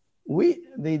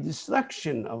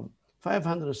destruction of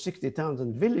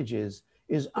 560,000 villages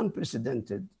is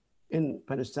unprecedented in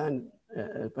Palestine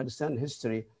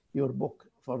history, your book,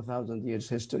 4,000 years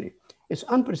history. It's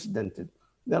unprecedented.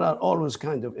 There are always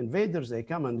kind of invaders, they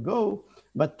come and go,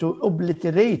 but to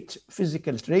obliterate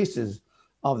physical traces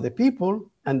of the people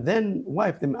and then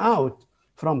wipe them out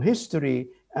from history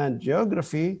and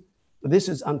geography, this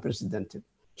is unprecedented.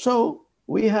 So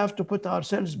we have to put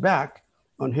ourselves back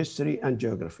on history and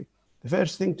geography. The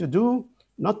first thing to do,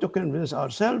 not to convince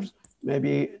ourselves,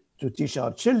 maybe to teach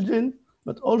our children,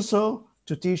 but also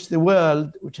to teach the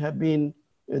world, which have been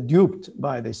duped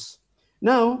by this.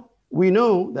 Now, we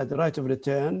know that the right of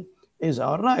return is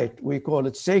our right. We call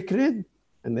it sacred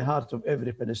in the heart of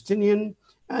every Palestinian.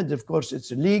 And of course,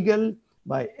 it's legal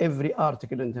by every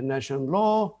article in international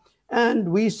law. And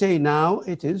we say now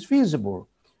it is feasible.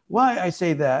 Why I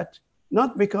say that?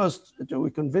 Not because we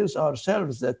convince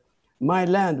ourselves that my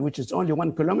land, which is only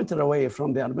 1 kilometer away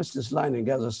from the armistice line in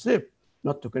Gaza Strip,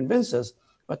 not to convince us,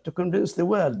 but to convince the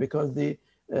world, because the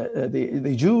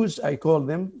Jews, I call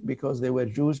them, because they were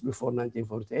Jews before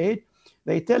 1948,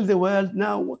 they tell the world,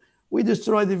 now we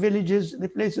destroy the villages, the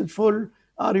place is full,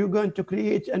 are you going to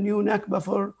create a new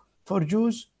Nakba for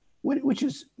Jews? Which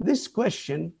is, this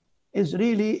question is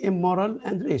really immoral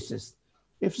and racist.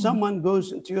 If someone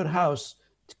goes into your house,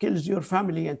 kills your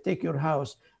family and take your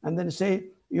house, and then say,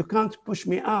 you can't push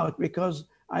me out because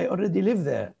I already live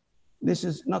there, this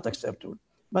is not acceptable.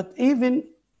 But even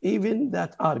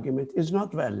that argument is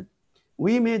not valid.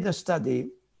 We made a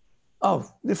study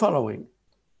of the following: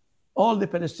 all the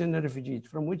Palestinian refugees,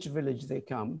 from which village they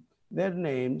come, their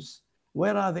names,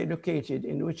 where are they located,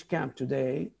 in which camp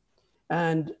today,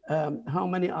 and how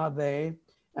many are they,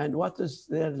 and what is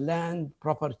their land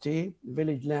property,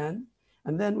 village land.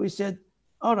 And then we said,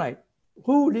 all right,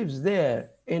 who lives there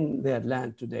in their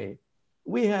land today?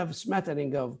 We have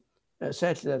smattering of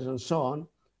settlers and so on.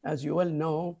 As you well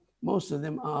know, most of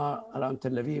them are around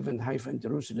Tel Aviv and Haifa and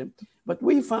Jerusalem. But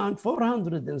we found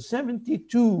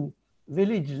 472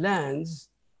 village lands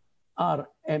are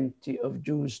empty of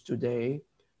Jews today,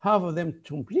 half of them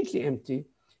completely empty,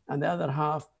 and the other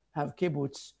half have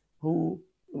kibbutz who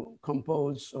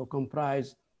compose or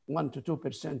comprise 1 to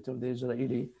 2% of the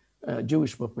Israeli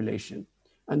Jewish population.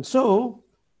 And so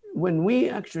when we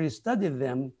actually studied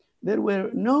them, there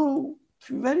were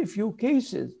very few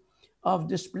cases of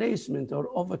displacement or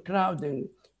overcrowding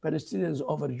Palestinians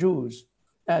over Jews,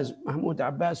 as Mahmoud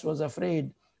Abbas was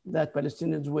afraid that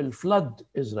Palestinians will flood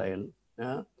Israel.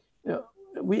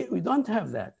 We don't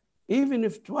have that. Even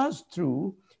if it was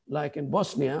true, like in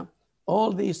Bosnia,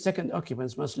 all these second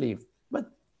occupants must leave.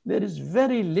 But there is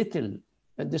very little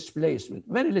displacement,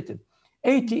 very little.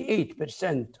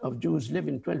 88% of Jews live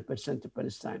in 12% of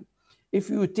Palestine. If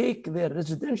you take their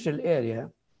residential area,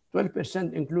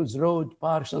 12% includes road,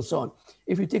 parks, and so on.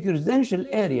 If you take the residential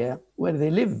area where they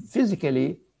live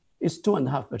physically, it's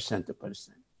 2.5% of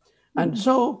Palestine. And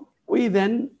so we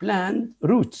then planned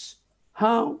routes,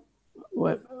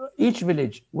 each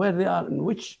village, where they are, in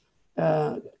which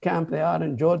camp they are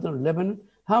in Jordan or Lebanon,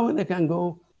 how they can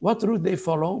go, what route they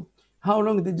follow, how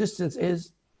long the distance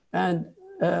is, and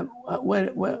and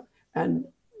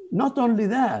not only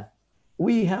that,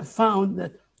 we have found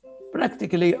that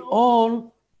practically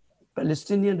all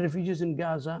Palestinian refugees in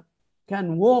Gaza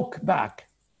can walk back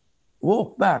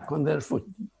on their foot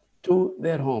to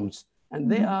their homes. And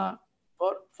they are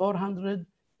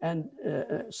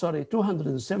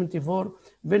 274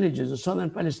 villages in southern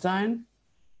Palestine.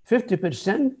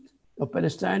 50% of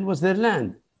Palestine was their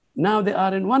land. Now they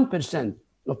are in 1%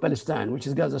 of Palestine, which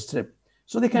is Gaza Strip.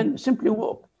 So they can simply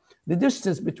walk. The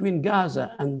distance between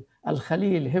Gaza and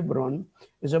Al-Khalil, Hebron,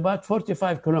 is about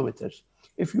 45 kilometers.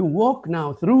 If you walk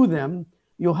now through them,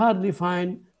 you hardly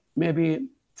find maybe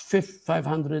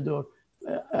 500 or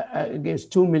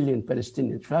against 2 million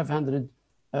Palestinians, 500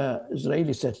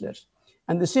 Israeli settlers.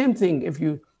 And the same thing, if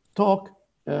you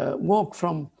walk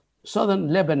from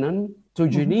southern Lebanon to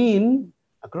Jenin,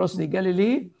 across the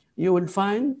Galilee, you will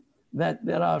find that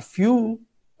there are few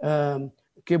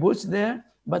kibbutz there,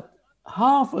 but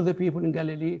half of the people in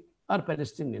Galilee are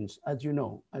Palestinians, as you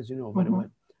know very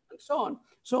well, and so on.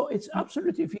 So it's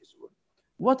absolutely feasible.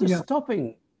 What is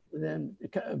stopping them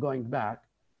going back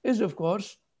is, of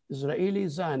course, Israeli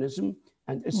Zionism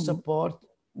and its support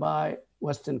by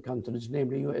Western countries,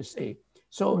 namely USA.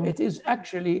 So it is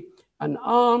actually an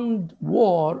armed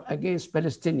war against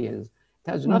Palestinians.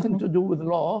 It has nothing to do with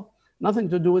law, nothing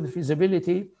to do with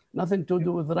feasibility, nothing to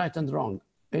do with right and wrong.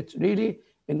 It's really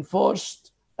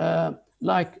enforced,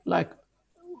 like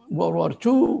World War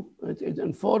II, it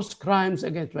enforced crimes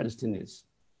against Palestinians.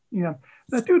 Yeah,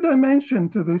 there are two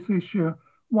dimensions to this issue.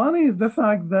 One is the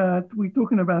fact that we're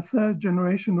talking about third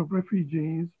generation of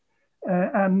refugees,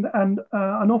 and an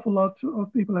awful lot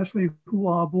of people actually who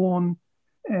are born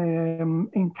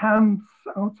in camps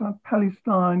outside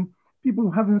Palestine, people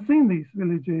who haven't seen these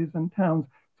villages and towns.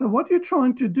 So what you're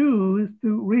trying to do is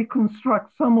to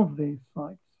reconstruct some of these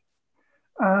sites.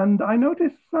 And I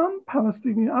noticed other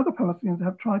Palestinians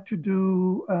have tried to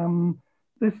do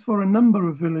this for a number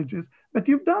of villages, but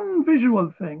you've done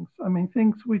visual things. I mean,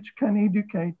 things which can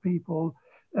educate people,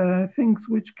 things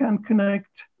which can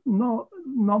connect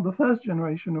not the first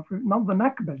generation, not the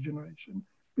Nakba generation,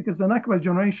 because the Nakba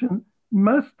generation,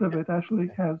 most of it actually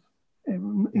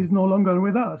is no longer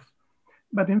with us.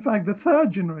 But in fact, the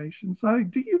third generation. So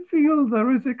do you feel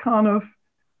there is a kind of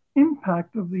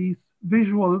impact of these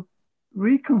visual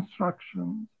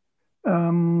reconstructions?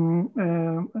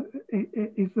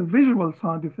 It's the visual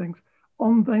side of things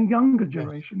on the younger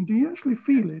generation. Do you actually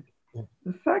feel it? Yeah.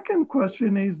 The second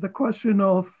question is the question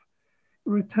of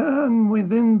return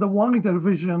within the wider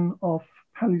vision of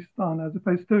Palestine, as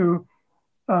opposed to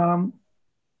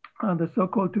the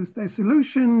so-called two-state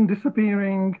solution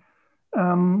disappearing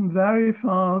very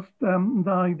fast, the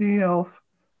idea of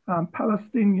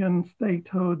Palestinian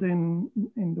statehood in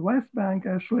the West Bank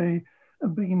actually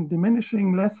been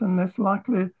diminishing, less and less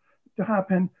likely to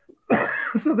happen.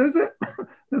 So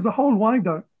there's a whole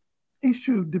wider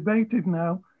issue debated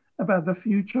now about the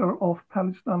future of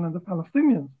Palestine and the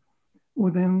Palestinians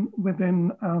within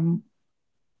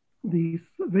these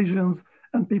visions,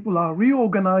 and people are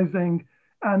reorganizing.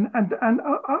 And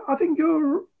I think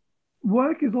your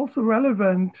work is also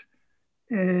relevant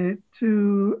to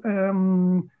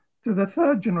the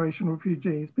third generation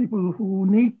refugees, people who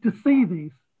need to see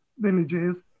these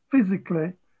villages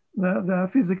physically.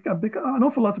 An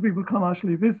awful lot of people can't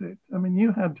actually visit. I mean,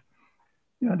 you had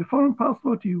a foreign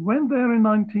passport, you went there in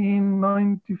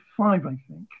 1995, I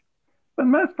think. But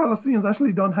most Palestinians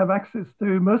actually don't have access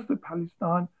to most of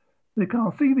Palestine. They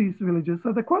can't see these villages.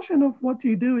 So the question of what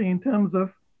you're doing in terms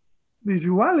of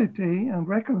visuality and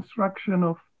reconstruction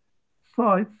of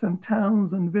sites and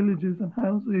towns and villages and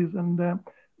houses, and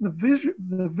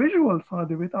the visual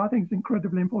side of it, I think, is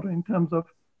incredibly important in terms of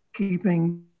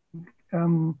keeping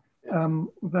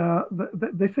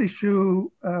this issue,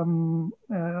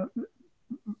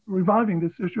 reviving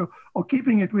this issue, or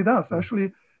keeping it with us,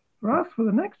 actually, for us, for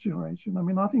the next generation. I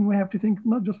mean, I think we have to think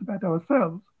not just about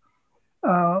ourselves,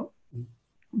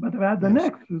 but about the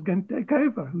next, who's going to take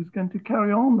over, who's going to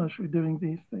carry on actually doing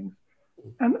these things.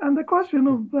 And the question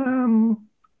of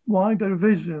wider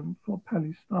vision for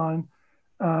Palestine,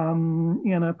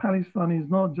 Palestine is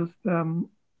not just from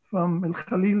El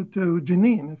Khalil to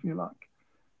Jenin, if you like.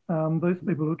 Those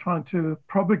people who are trying to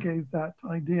propagate that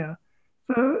idea.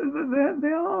 So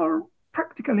there are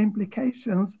practical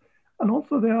implications, and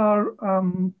also there are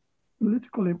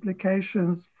political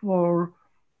implications for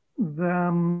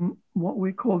what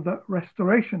we call the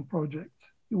restoration project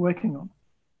you're working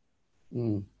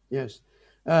on. Yes,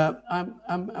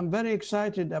 I'm very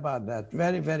excited about that.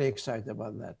 Very, very excited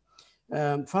about that.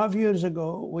 5 years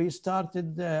ago, we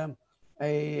started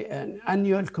an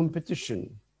annual competition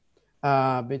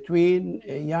between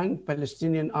young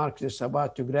Palestinian artists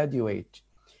about to graduate.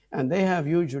 And they have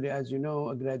usually, as you know,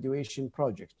 a graduation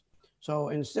project. So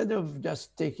instead of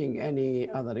just taking any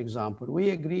other example, we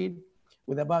agreed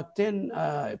with about 10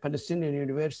 Palestinian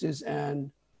universities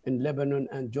and in Lebanon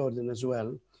and Jordan as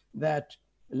well, that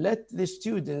let the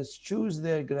students choose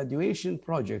their graduation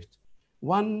project,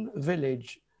 one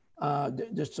village,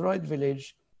 destroyed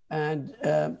village, and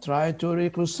try to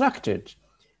reconstruct it.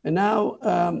 And now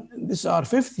this is our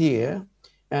 5th year,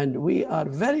 and we are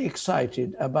very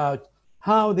excited about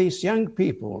how these young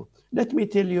people, let me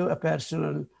tell you a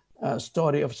personal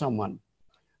story of someone.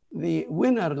 The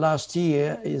winner last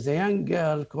year is a young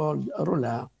girl called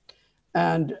Rula,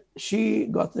 and she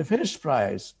got the first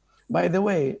prize. By the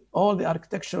way, all the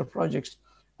architectural projects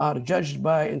are judged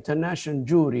by international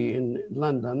jury in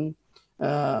London,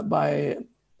 by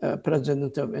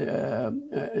president of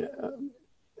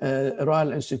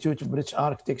Royal Institute of British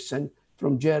Architects and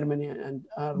from Germany and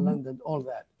Ireland and all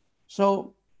that.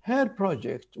 So her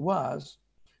project was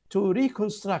to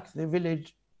reconstruct the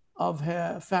village of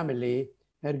her family.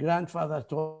 Her grandfather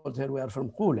told her, we are from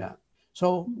Kula.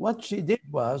 So what she did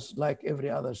was, like every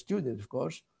other student, of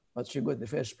course, but she got the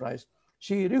first prize,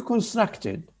 she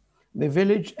reconstructed the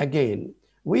village again.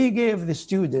 We gave the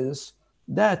students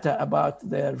data about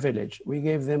their village. We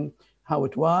gave them how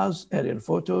it was, aerial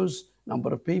photos,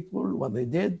 number of people, what they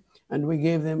did, and we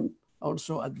gave them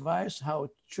also advice how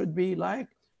it should be like,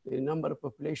 the number of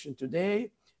population today,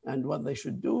 and what they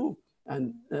should do.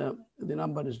 And the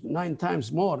number is 9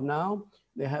 times more now.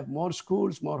 They have more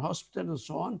schools, more hospitals, and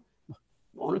so on,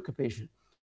 more occupation.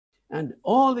 And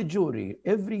all the jury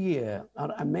every year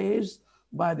are amazed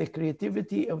by the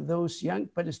creativity of those young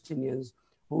Palestinians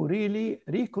who really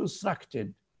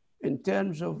reconstructed in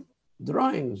terms of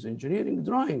drawings, engineering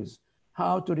drawings,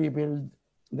 how to rebuild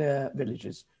their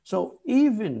villages. So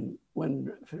even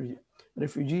when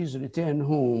refugees return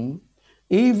home,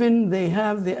 even they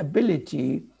have the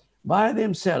ability by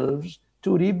themselves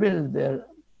to rebuild their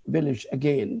village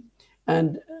again.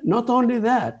 And not only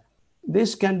that,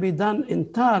 this can be done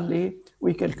entirely.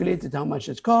 We calculated how much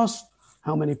it costs,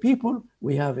 how many people.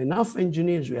 We have enough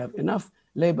engineers, we have enough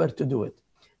labor to do it.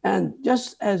 And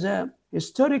just as a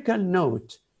historical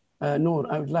note, Nur,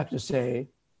 I would like to say,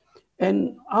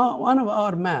 in one of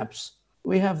our maps,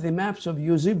 we have the maps of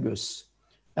Eusebius,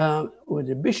 with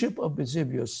the Bishop of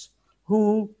Eusebius,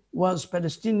 who was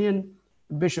Palestinian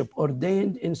bishop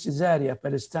ordained in Caesarea,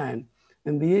 Palestine,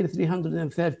 in the year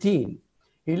 313.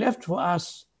 He left for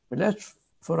us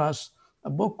a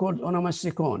book called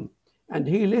Onomasticon, and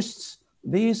he lists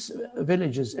these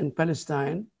villages in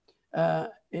Palestine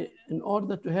in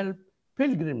order to help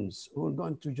pilgrims who are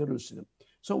going to Jerusalem.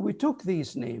 So we took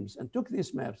these names and took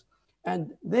these maps,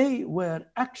 and they were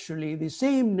actually the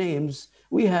same names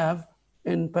we have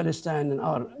in Palestine in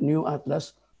our new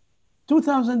atlas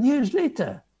 2,000 years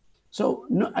later. So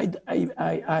no,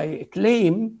 I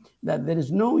claim that there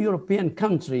is no European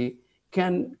country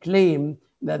can claim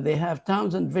that they have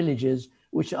towns and villages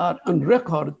which are on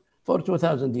record for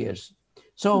 2,000 years.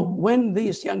 So when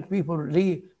these young people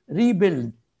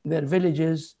rebuild their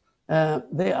villages,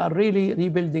 they are really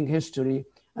rebuilding history,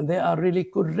 and they are really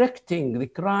correcting the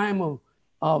crime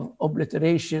of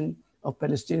obliteration of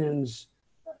Palestinians'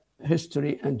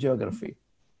 history and geography.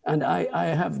 And I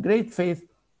have great faith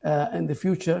in the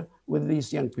future with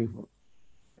these young people.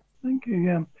 Thank you.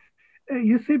 Yeah.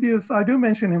 Eusebius, I do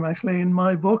mention him actually in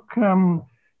my book,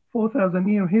 4,000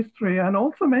 Year History, and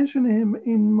also mention him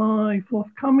in my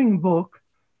forthcoming book,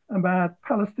 about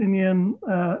Palestinian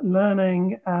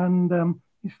learning and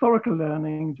historical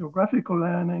learning, geographical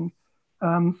learning.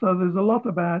 So there's a lot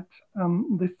about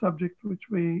this subject which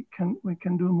we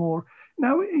can do more.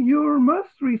 Now, your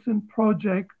most recent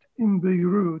project in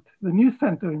Beirut, the new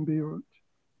center in Beirut,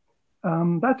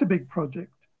 that's a big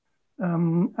project.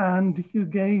 And you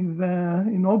gave the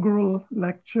inaugural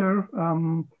lecture,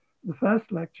 the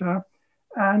first lecture,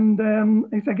 and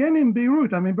it's again in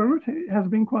Beirut. I mean, Beirut has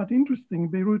been quite interesting.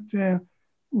 Beirut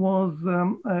was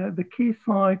the key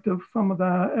site of some of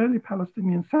the early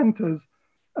Palestinian centers,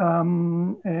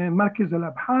 Markaz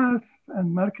al-Abhath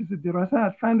and Markaz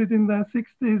al-Dirasat, founded in the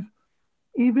 60s,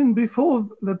 even before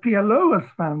the PLO was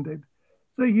founded.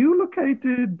 So you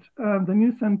located the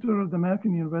new center of the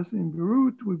American University in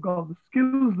Beirut. We've got the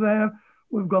skills there.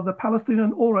 We've got the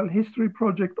Palestinian Oral History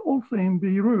Project also in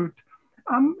Beirut.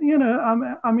 You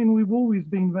know, I mean, we've always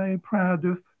been very proud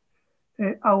of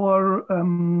our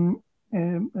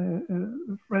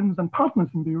friends and partners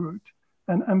in Beirut.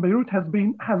 And Beirut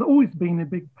has always been a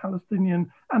big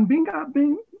Palestinian and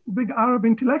being big Arab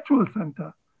intellectual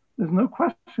center. There's no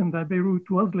question that Beirut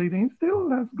was leading. It still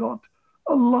has got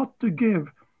a lot to give.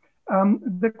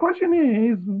 The question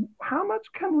is, how much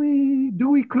do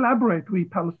we collaborate, we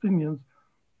Palestinians?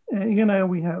 You know,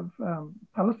 we have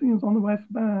Palestinians on the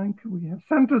West Bank, we have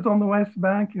centers on the West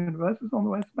Bank, universities on the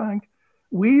West Bank.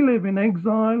 We live in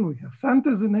exile, we have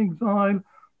centers in exile.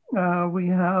 We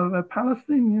have a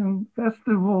Palestinian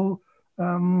festival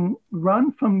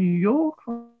run from New York,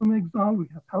 from exile. We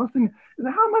have Palestinian.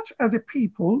 How much as a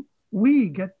people we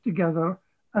get together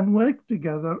and work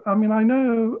together? I mean, I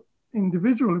know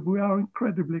individually we are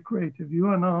incredibly creative,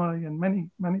 you and I and many,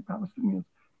 many Palestinians,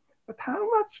 but how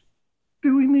much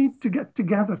do we need to get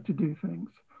together to do things,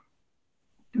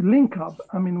 to link up?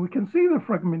 I mean, we can see the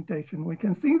fragmentation, we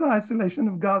can see the isolation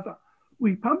of Gaza.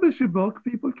 We publish a book,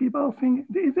 people keep asking,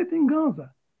 is it in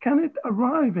Gaza? Can it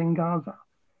arrive in Gaza?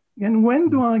 And when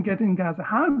do I get in Gaza?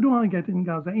 How do I get in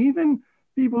Gaza? Even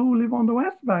people who live on the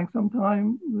West Bank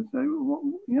sometimes say, well,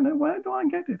 you know, where do I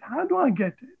get it? How do I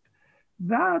get it?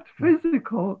 That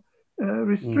physical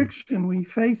restriction we're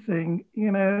facing,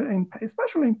 you know,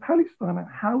 especially in Palestine, and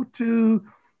how to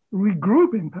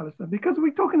regroup in Palestine, because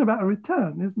we're talking about a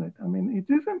return, isn't it? I mean,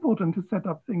 it is important to set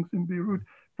up things in Beirut,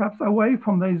 perhaps away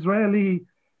from the Israeli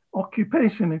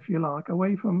occupation, if you like,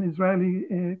 away from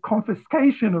Israeli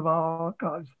confiscation of our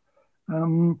archives.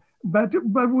 But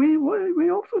we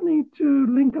also need to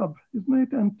link up, isn't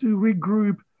it, and to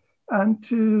regroup and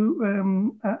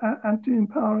to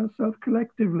empower ourselves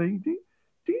collectively.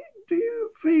 Do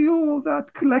you feel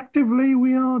that collectively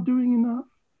we are doing enough,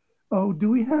 or do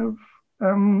we have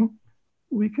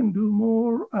we can do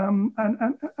more? And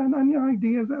any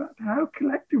ideas about how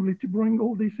collectively to bring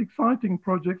all these exciting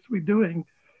projects we're doing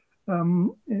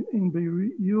in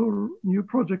Beirut, your new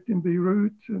project in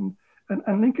Beirut,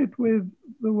 and link it with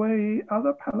the way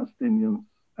other Palestinians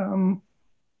are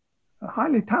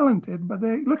highly talented, but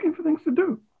they're looking for things to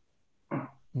do.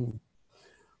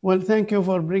 Well, thank you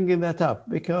for bringing that up,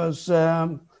 because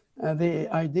the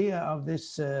idea of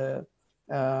this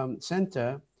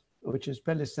center, which is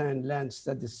Palestine Land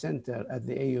Studies Center at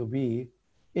the AUB,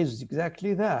 is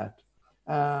exactly that.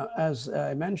 As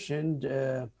I mentioned,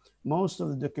 most of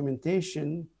the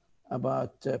documentation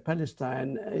about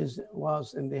Palestine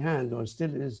was in the hand, or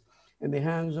still is in the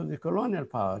hands of the colonial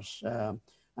powers.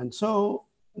 And so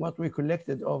what we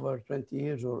collected over 20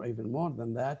 years or even more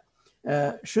than that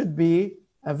should be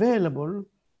available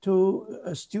to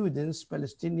students,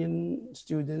 Palestinian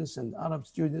students and Arab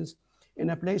students, in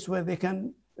a place where they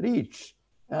can reach.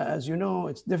 As you know,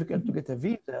 it's difficult to get a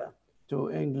visa to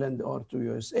England or to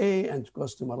USA, and it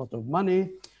costs them a lot of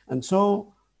money. And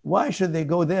so why should they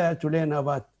go there to learn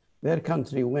about their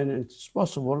country when it's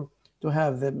possible to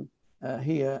have them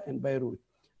here in Beirut?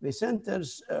 The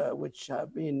centers which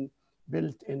have been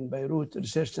built in Beirut,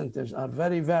 research centers, are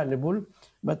very valuable,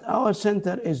 but our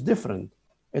center is different.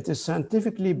 It is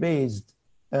scientifically based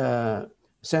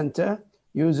center,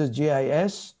 uses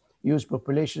GIS, uses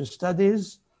population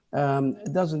studies.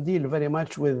 It doesn't deal very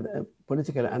much with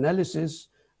political analysis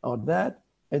or that.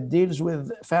 It deals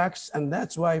with facts, and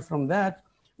that's why from that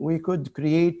we could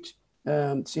create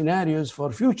scenarios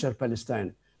for future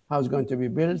Palestine, how it's going to be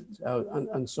built,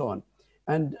 and so on.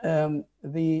 And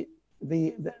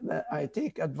I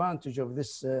take advantage of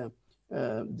this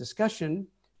discussion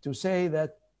to say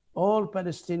that all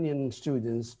Palestinian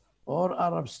students or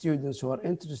Arab students who are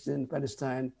interested in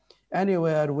Palestine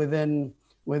anywhere within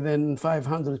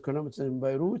 500 kilometers in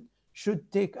Beirut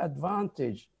should take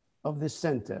advantage of this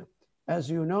center. As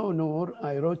you know, Nur,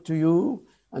 I wrote to you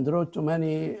and wrote to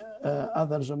many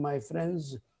others of my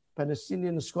friends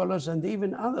Palestinian scholars and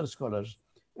even other scholars,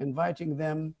 inviting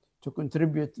them to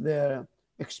contribute their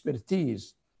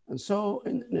expertise. And so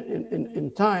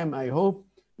in time, I hope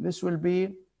this will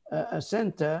be a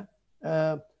center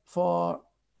for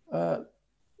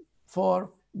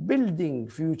building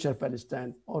future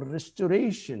Palestine or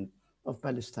restoration of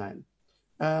Palestine.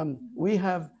 We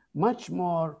have much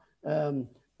more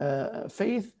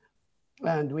faith,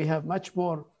 and we have much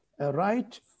more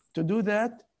right to do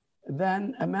that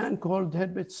than a man called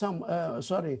Herzl,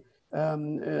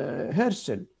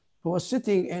 who was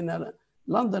sitting in a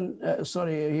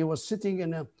he was sitting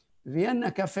in a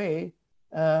Vienna cafe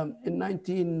in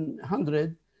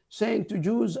 1900, saying to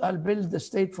Jews, "I'll build the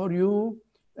state for you,"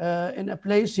 in a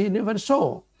place he never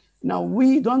saw. Now,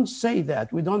 we don't say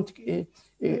that. We don't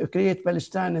create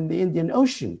Palestine in the Indian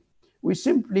Ocean. We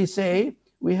simply say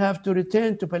we have to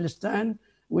return to Palestine,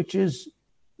 which is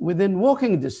within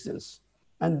walking distance.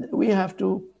 And we have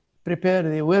to prepare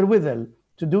the wherewithal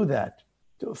to do that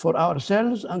for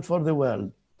ourselves and for the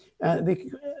world.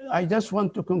 I just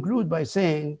want to conclude by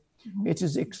saying it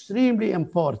is extremely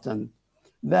important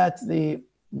that the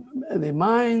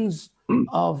minds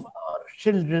of our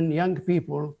children, young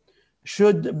people,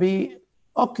 should be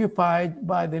occupied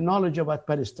by the knowledge about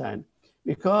Palestine,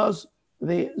 because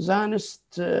the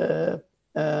Zionist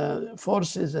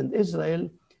forces and Israel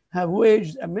have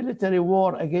waged a military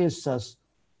war against us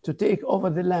to take over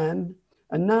the land,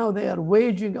 and now they are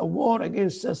waging a war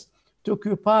against us to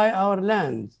occupy our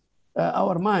land,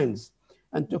 our minds.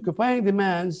 And to occupying the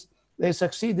minds, they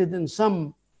succeeded in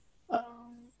some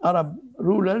Arab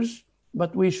rulers,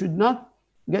 but we should not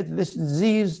get this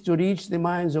disease to reach the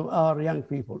minds of our young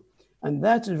people. And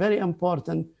that's very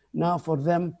important now for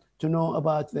them to know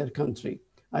about their country.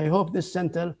 I hope this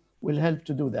center will help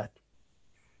to do that.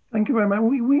 Thank you very much.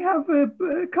 We have a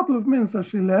couple of minutes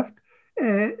actually left.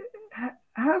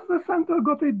 Has the center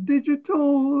got a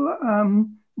digital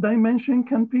dimension?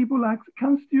 Can people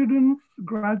can students,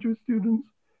 graduate students,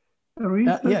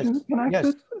 researchers can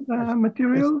access the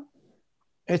material?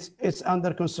 It's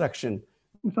under construction.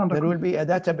 There will be a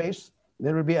database.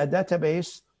 There will be a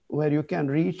database where you can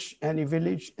reach any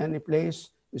village, any place,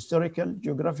 historical,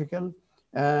 geographical,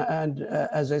 and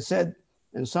as I said,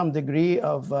 in some degree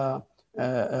of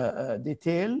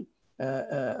detail,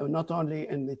 not only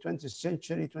in the 20th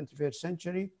century, 21st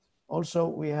century. Also,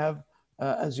 we have,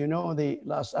 as you know, the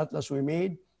last atlas we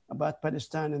made about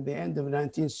Palestine in the end of the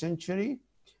 19th century,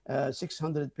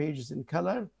 600 pages in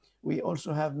color. We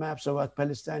also have maps about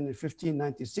Palestine in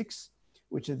 1596,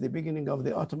 which is the beginning of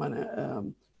the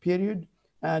Ottoman period.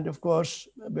 And of course,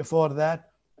 before that,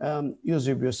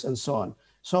 Eusebius and so on.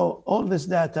 So all this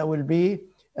data will be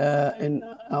in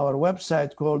our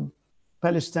website called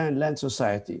Palestine Land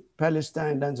Society,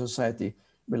 Palestine Land Society,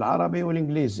 بالعربي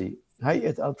والإنجليزي,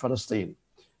 هيئة أرض فلسطين.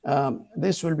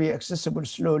 This will be accessible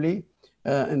slowly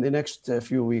in the next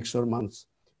few weeks or months.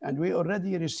 And we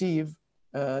already receive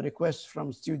requests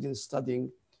from students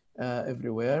studying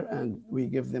everywhere, and we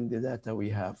give them the data we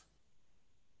have.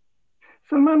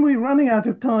 Salman, we're running out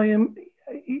of time.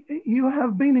 You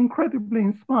have been incredibly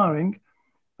inspiring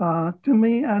to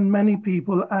me and many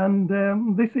people. And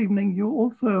this evening, you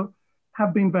also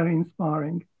have been very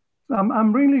inspiring. So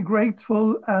I'm really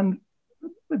grateful, and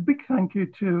a big thank you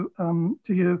to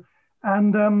you.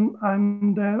 And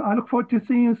I look forward to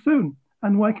seeing you soon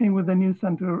and working with the new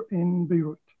center in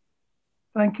Beirut.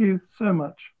 Thank you so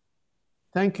much.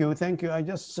 Thank you. Thank you. I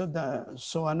just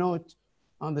saw a note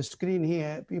on the screen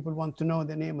here. People want to know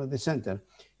the name of the center.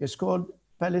 It's called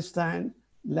Palestine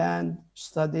Land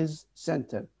Studies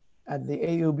Center at the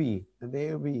AUB.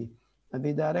 And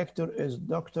the director is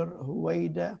Dr.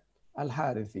 Huwaida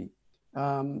Al-Harithi.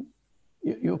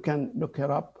 You can look her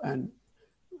up, and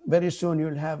very soon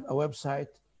you'll have a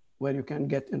website where you can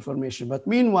get information. But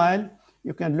meanwhile,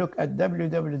 you can look at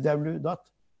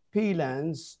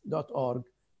www.plands.org,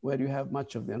 where you have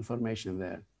much of the information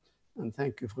there. And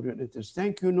thank you for your interest.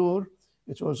 Thank you, Nur.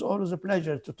 It was always a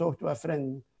pleasure to talk to a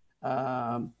friend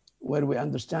where we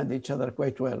understand each other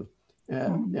quite well.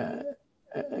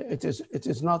 It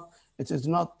is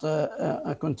not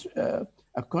a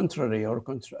contrary or a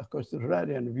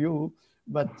contrarian view,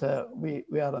 but we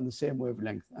are on the same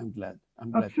wavelength. I'm glad.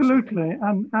 Absolutely,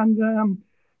 and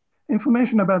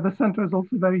information about the center is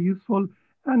also very useful.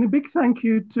 And a big thank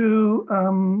you to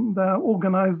the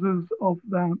organizers of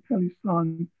the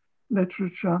Palestine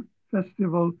Literature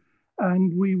Festival.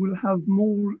 And we will have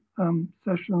more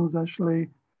sessions actually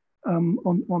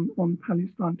on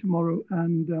Palestine tomorrow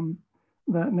and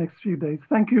the next few days.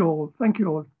 Thank you all. Thank you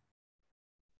all.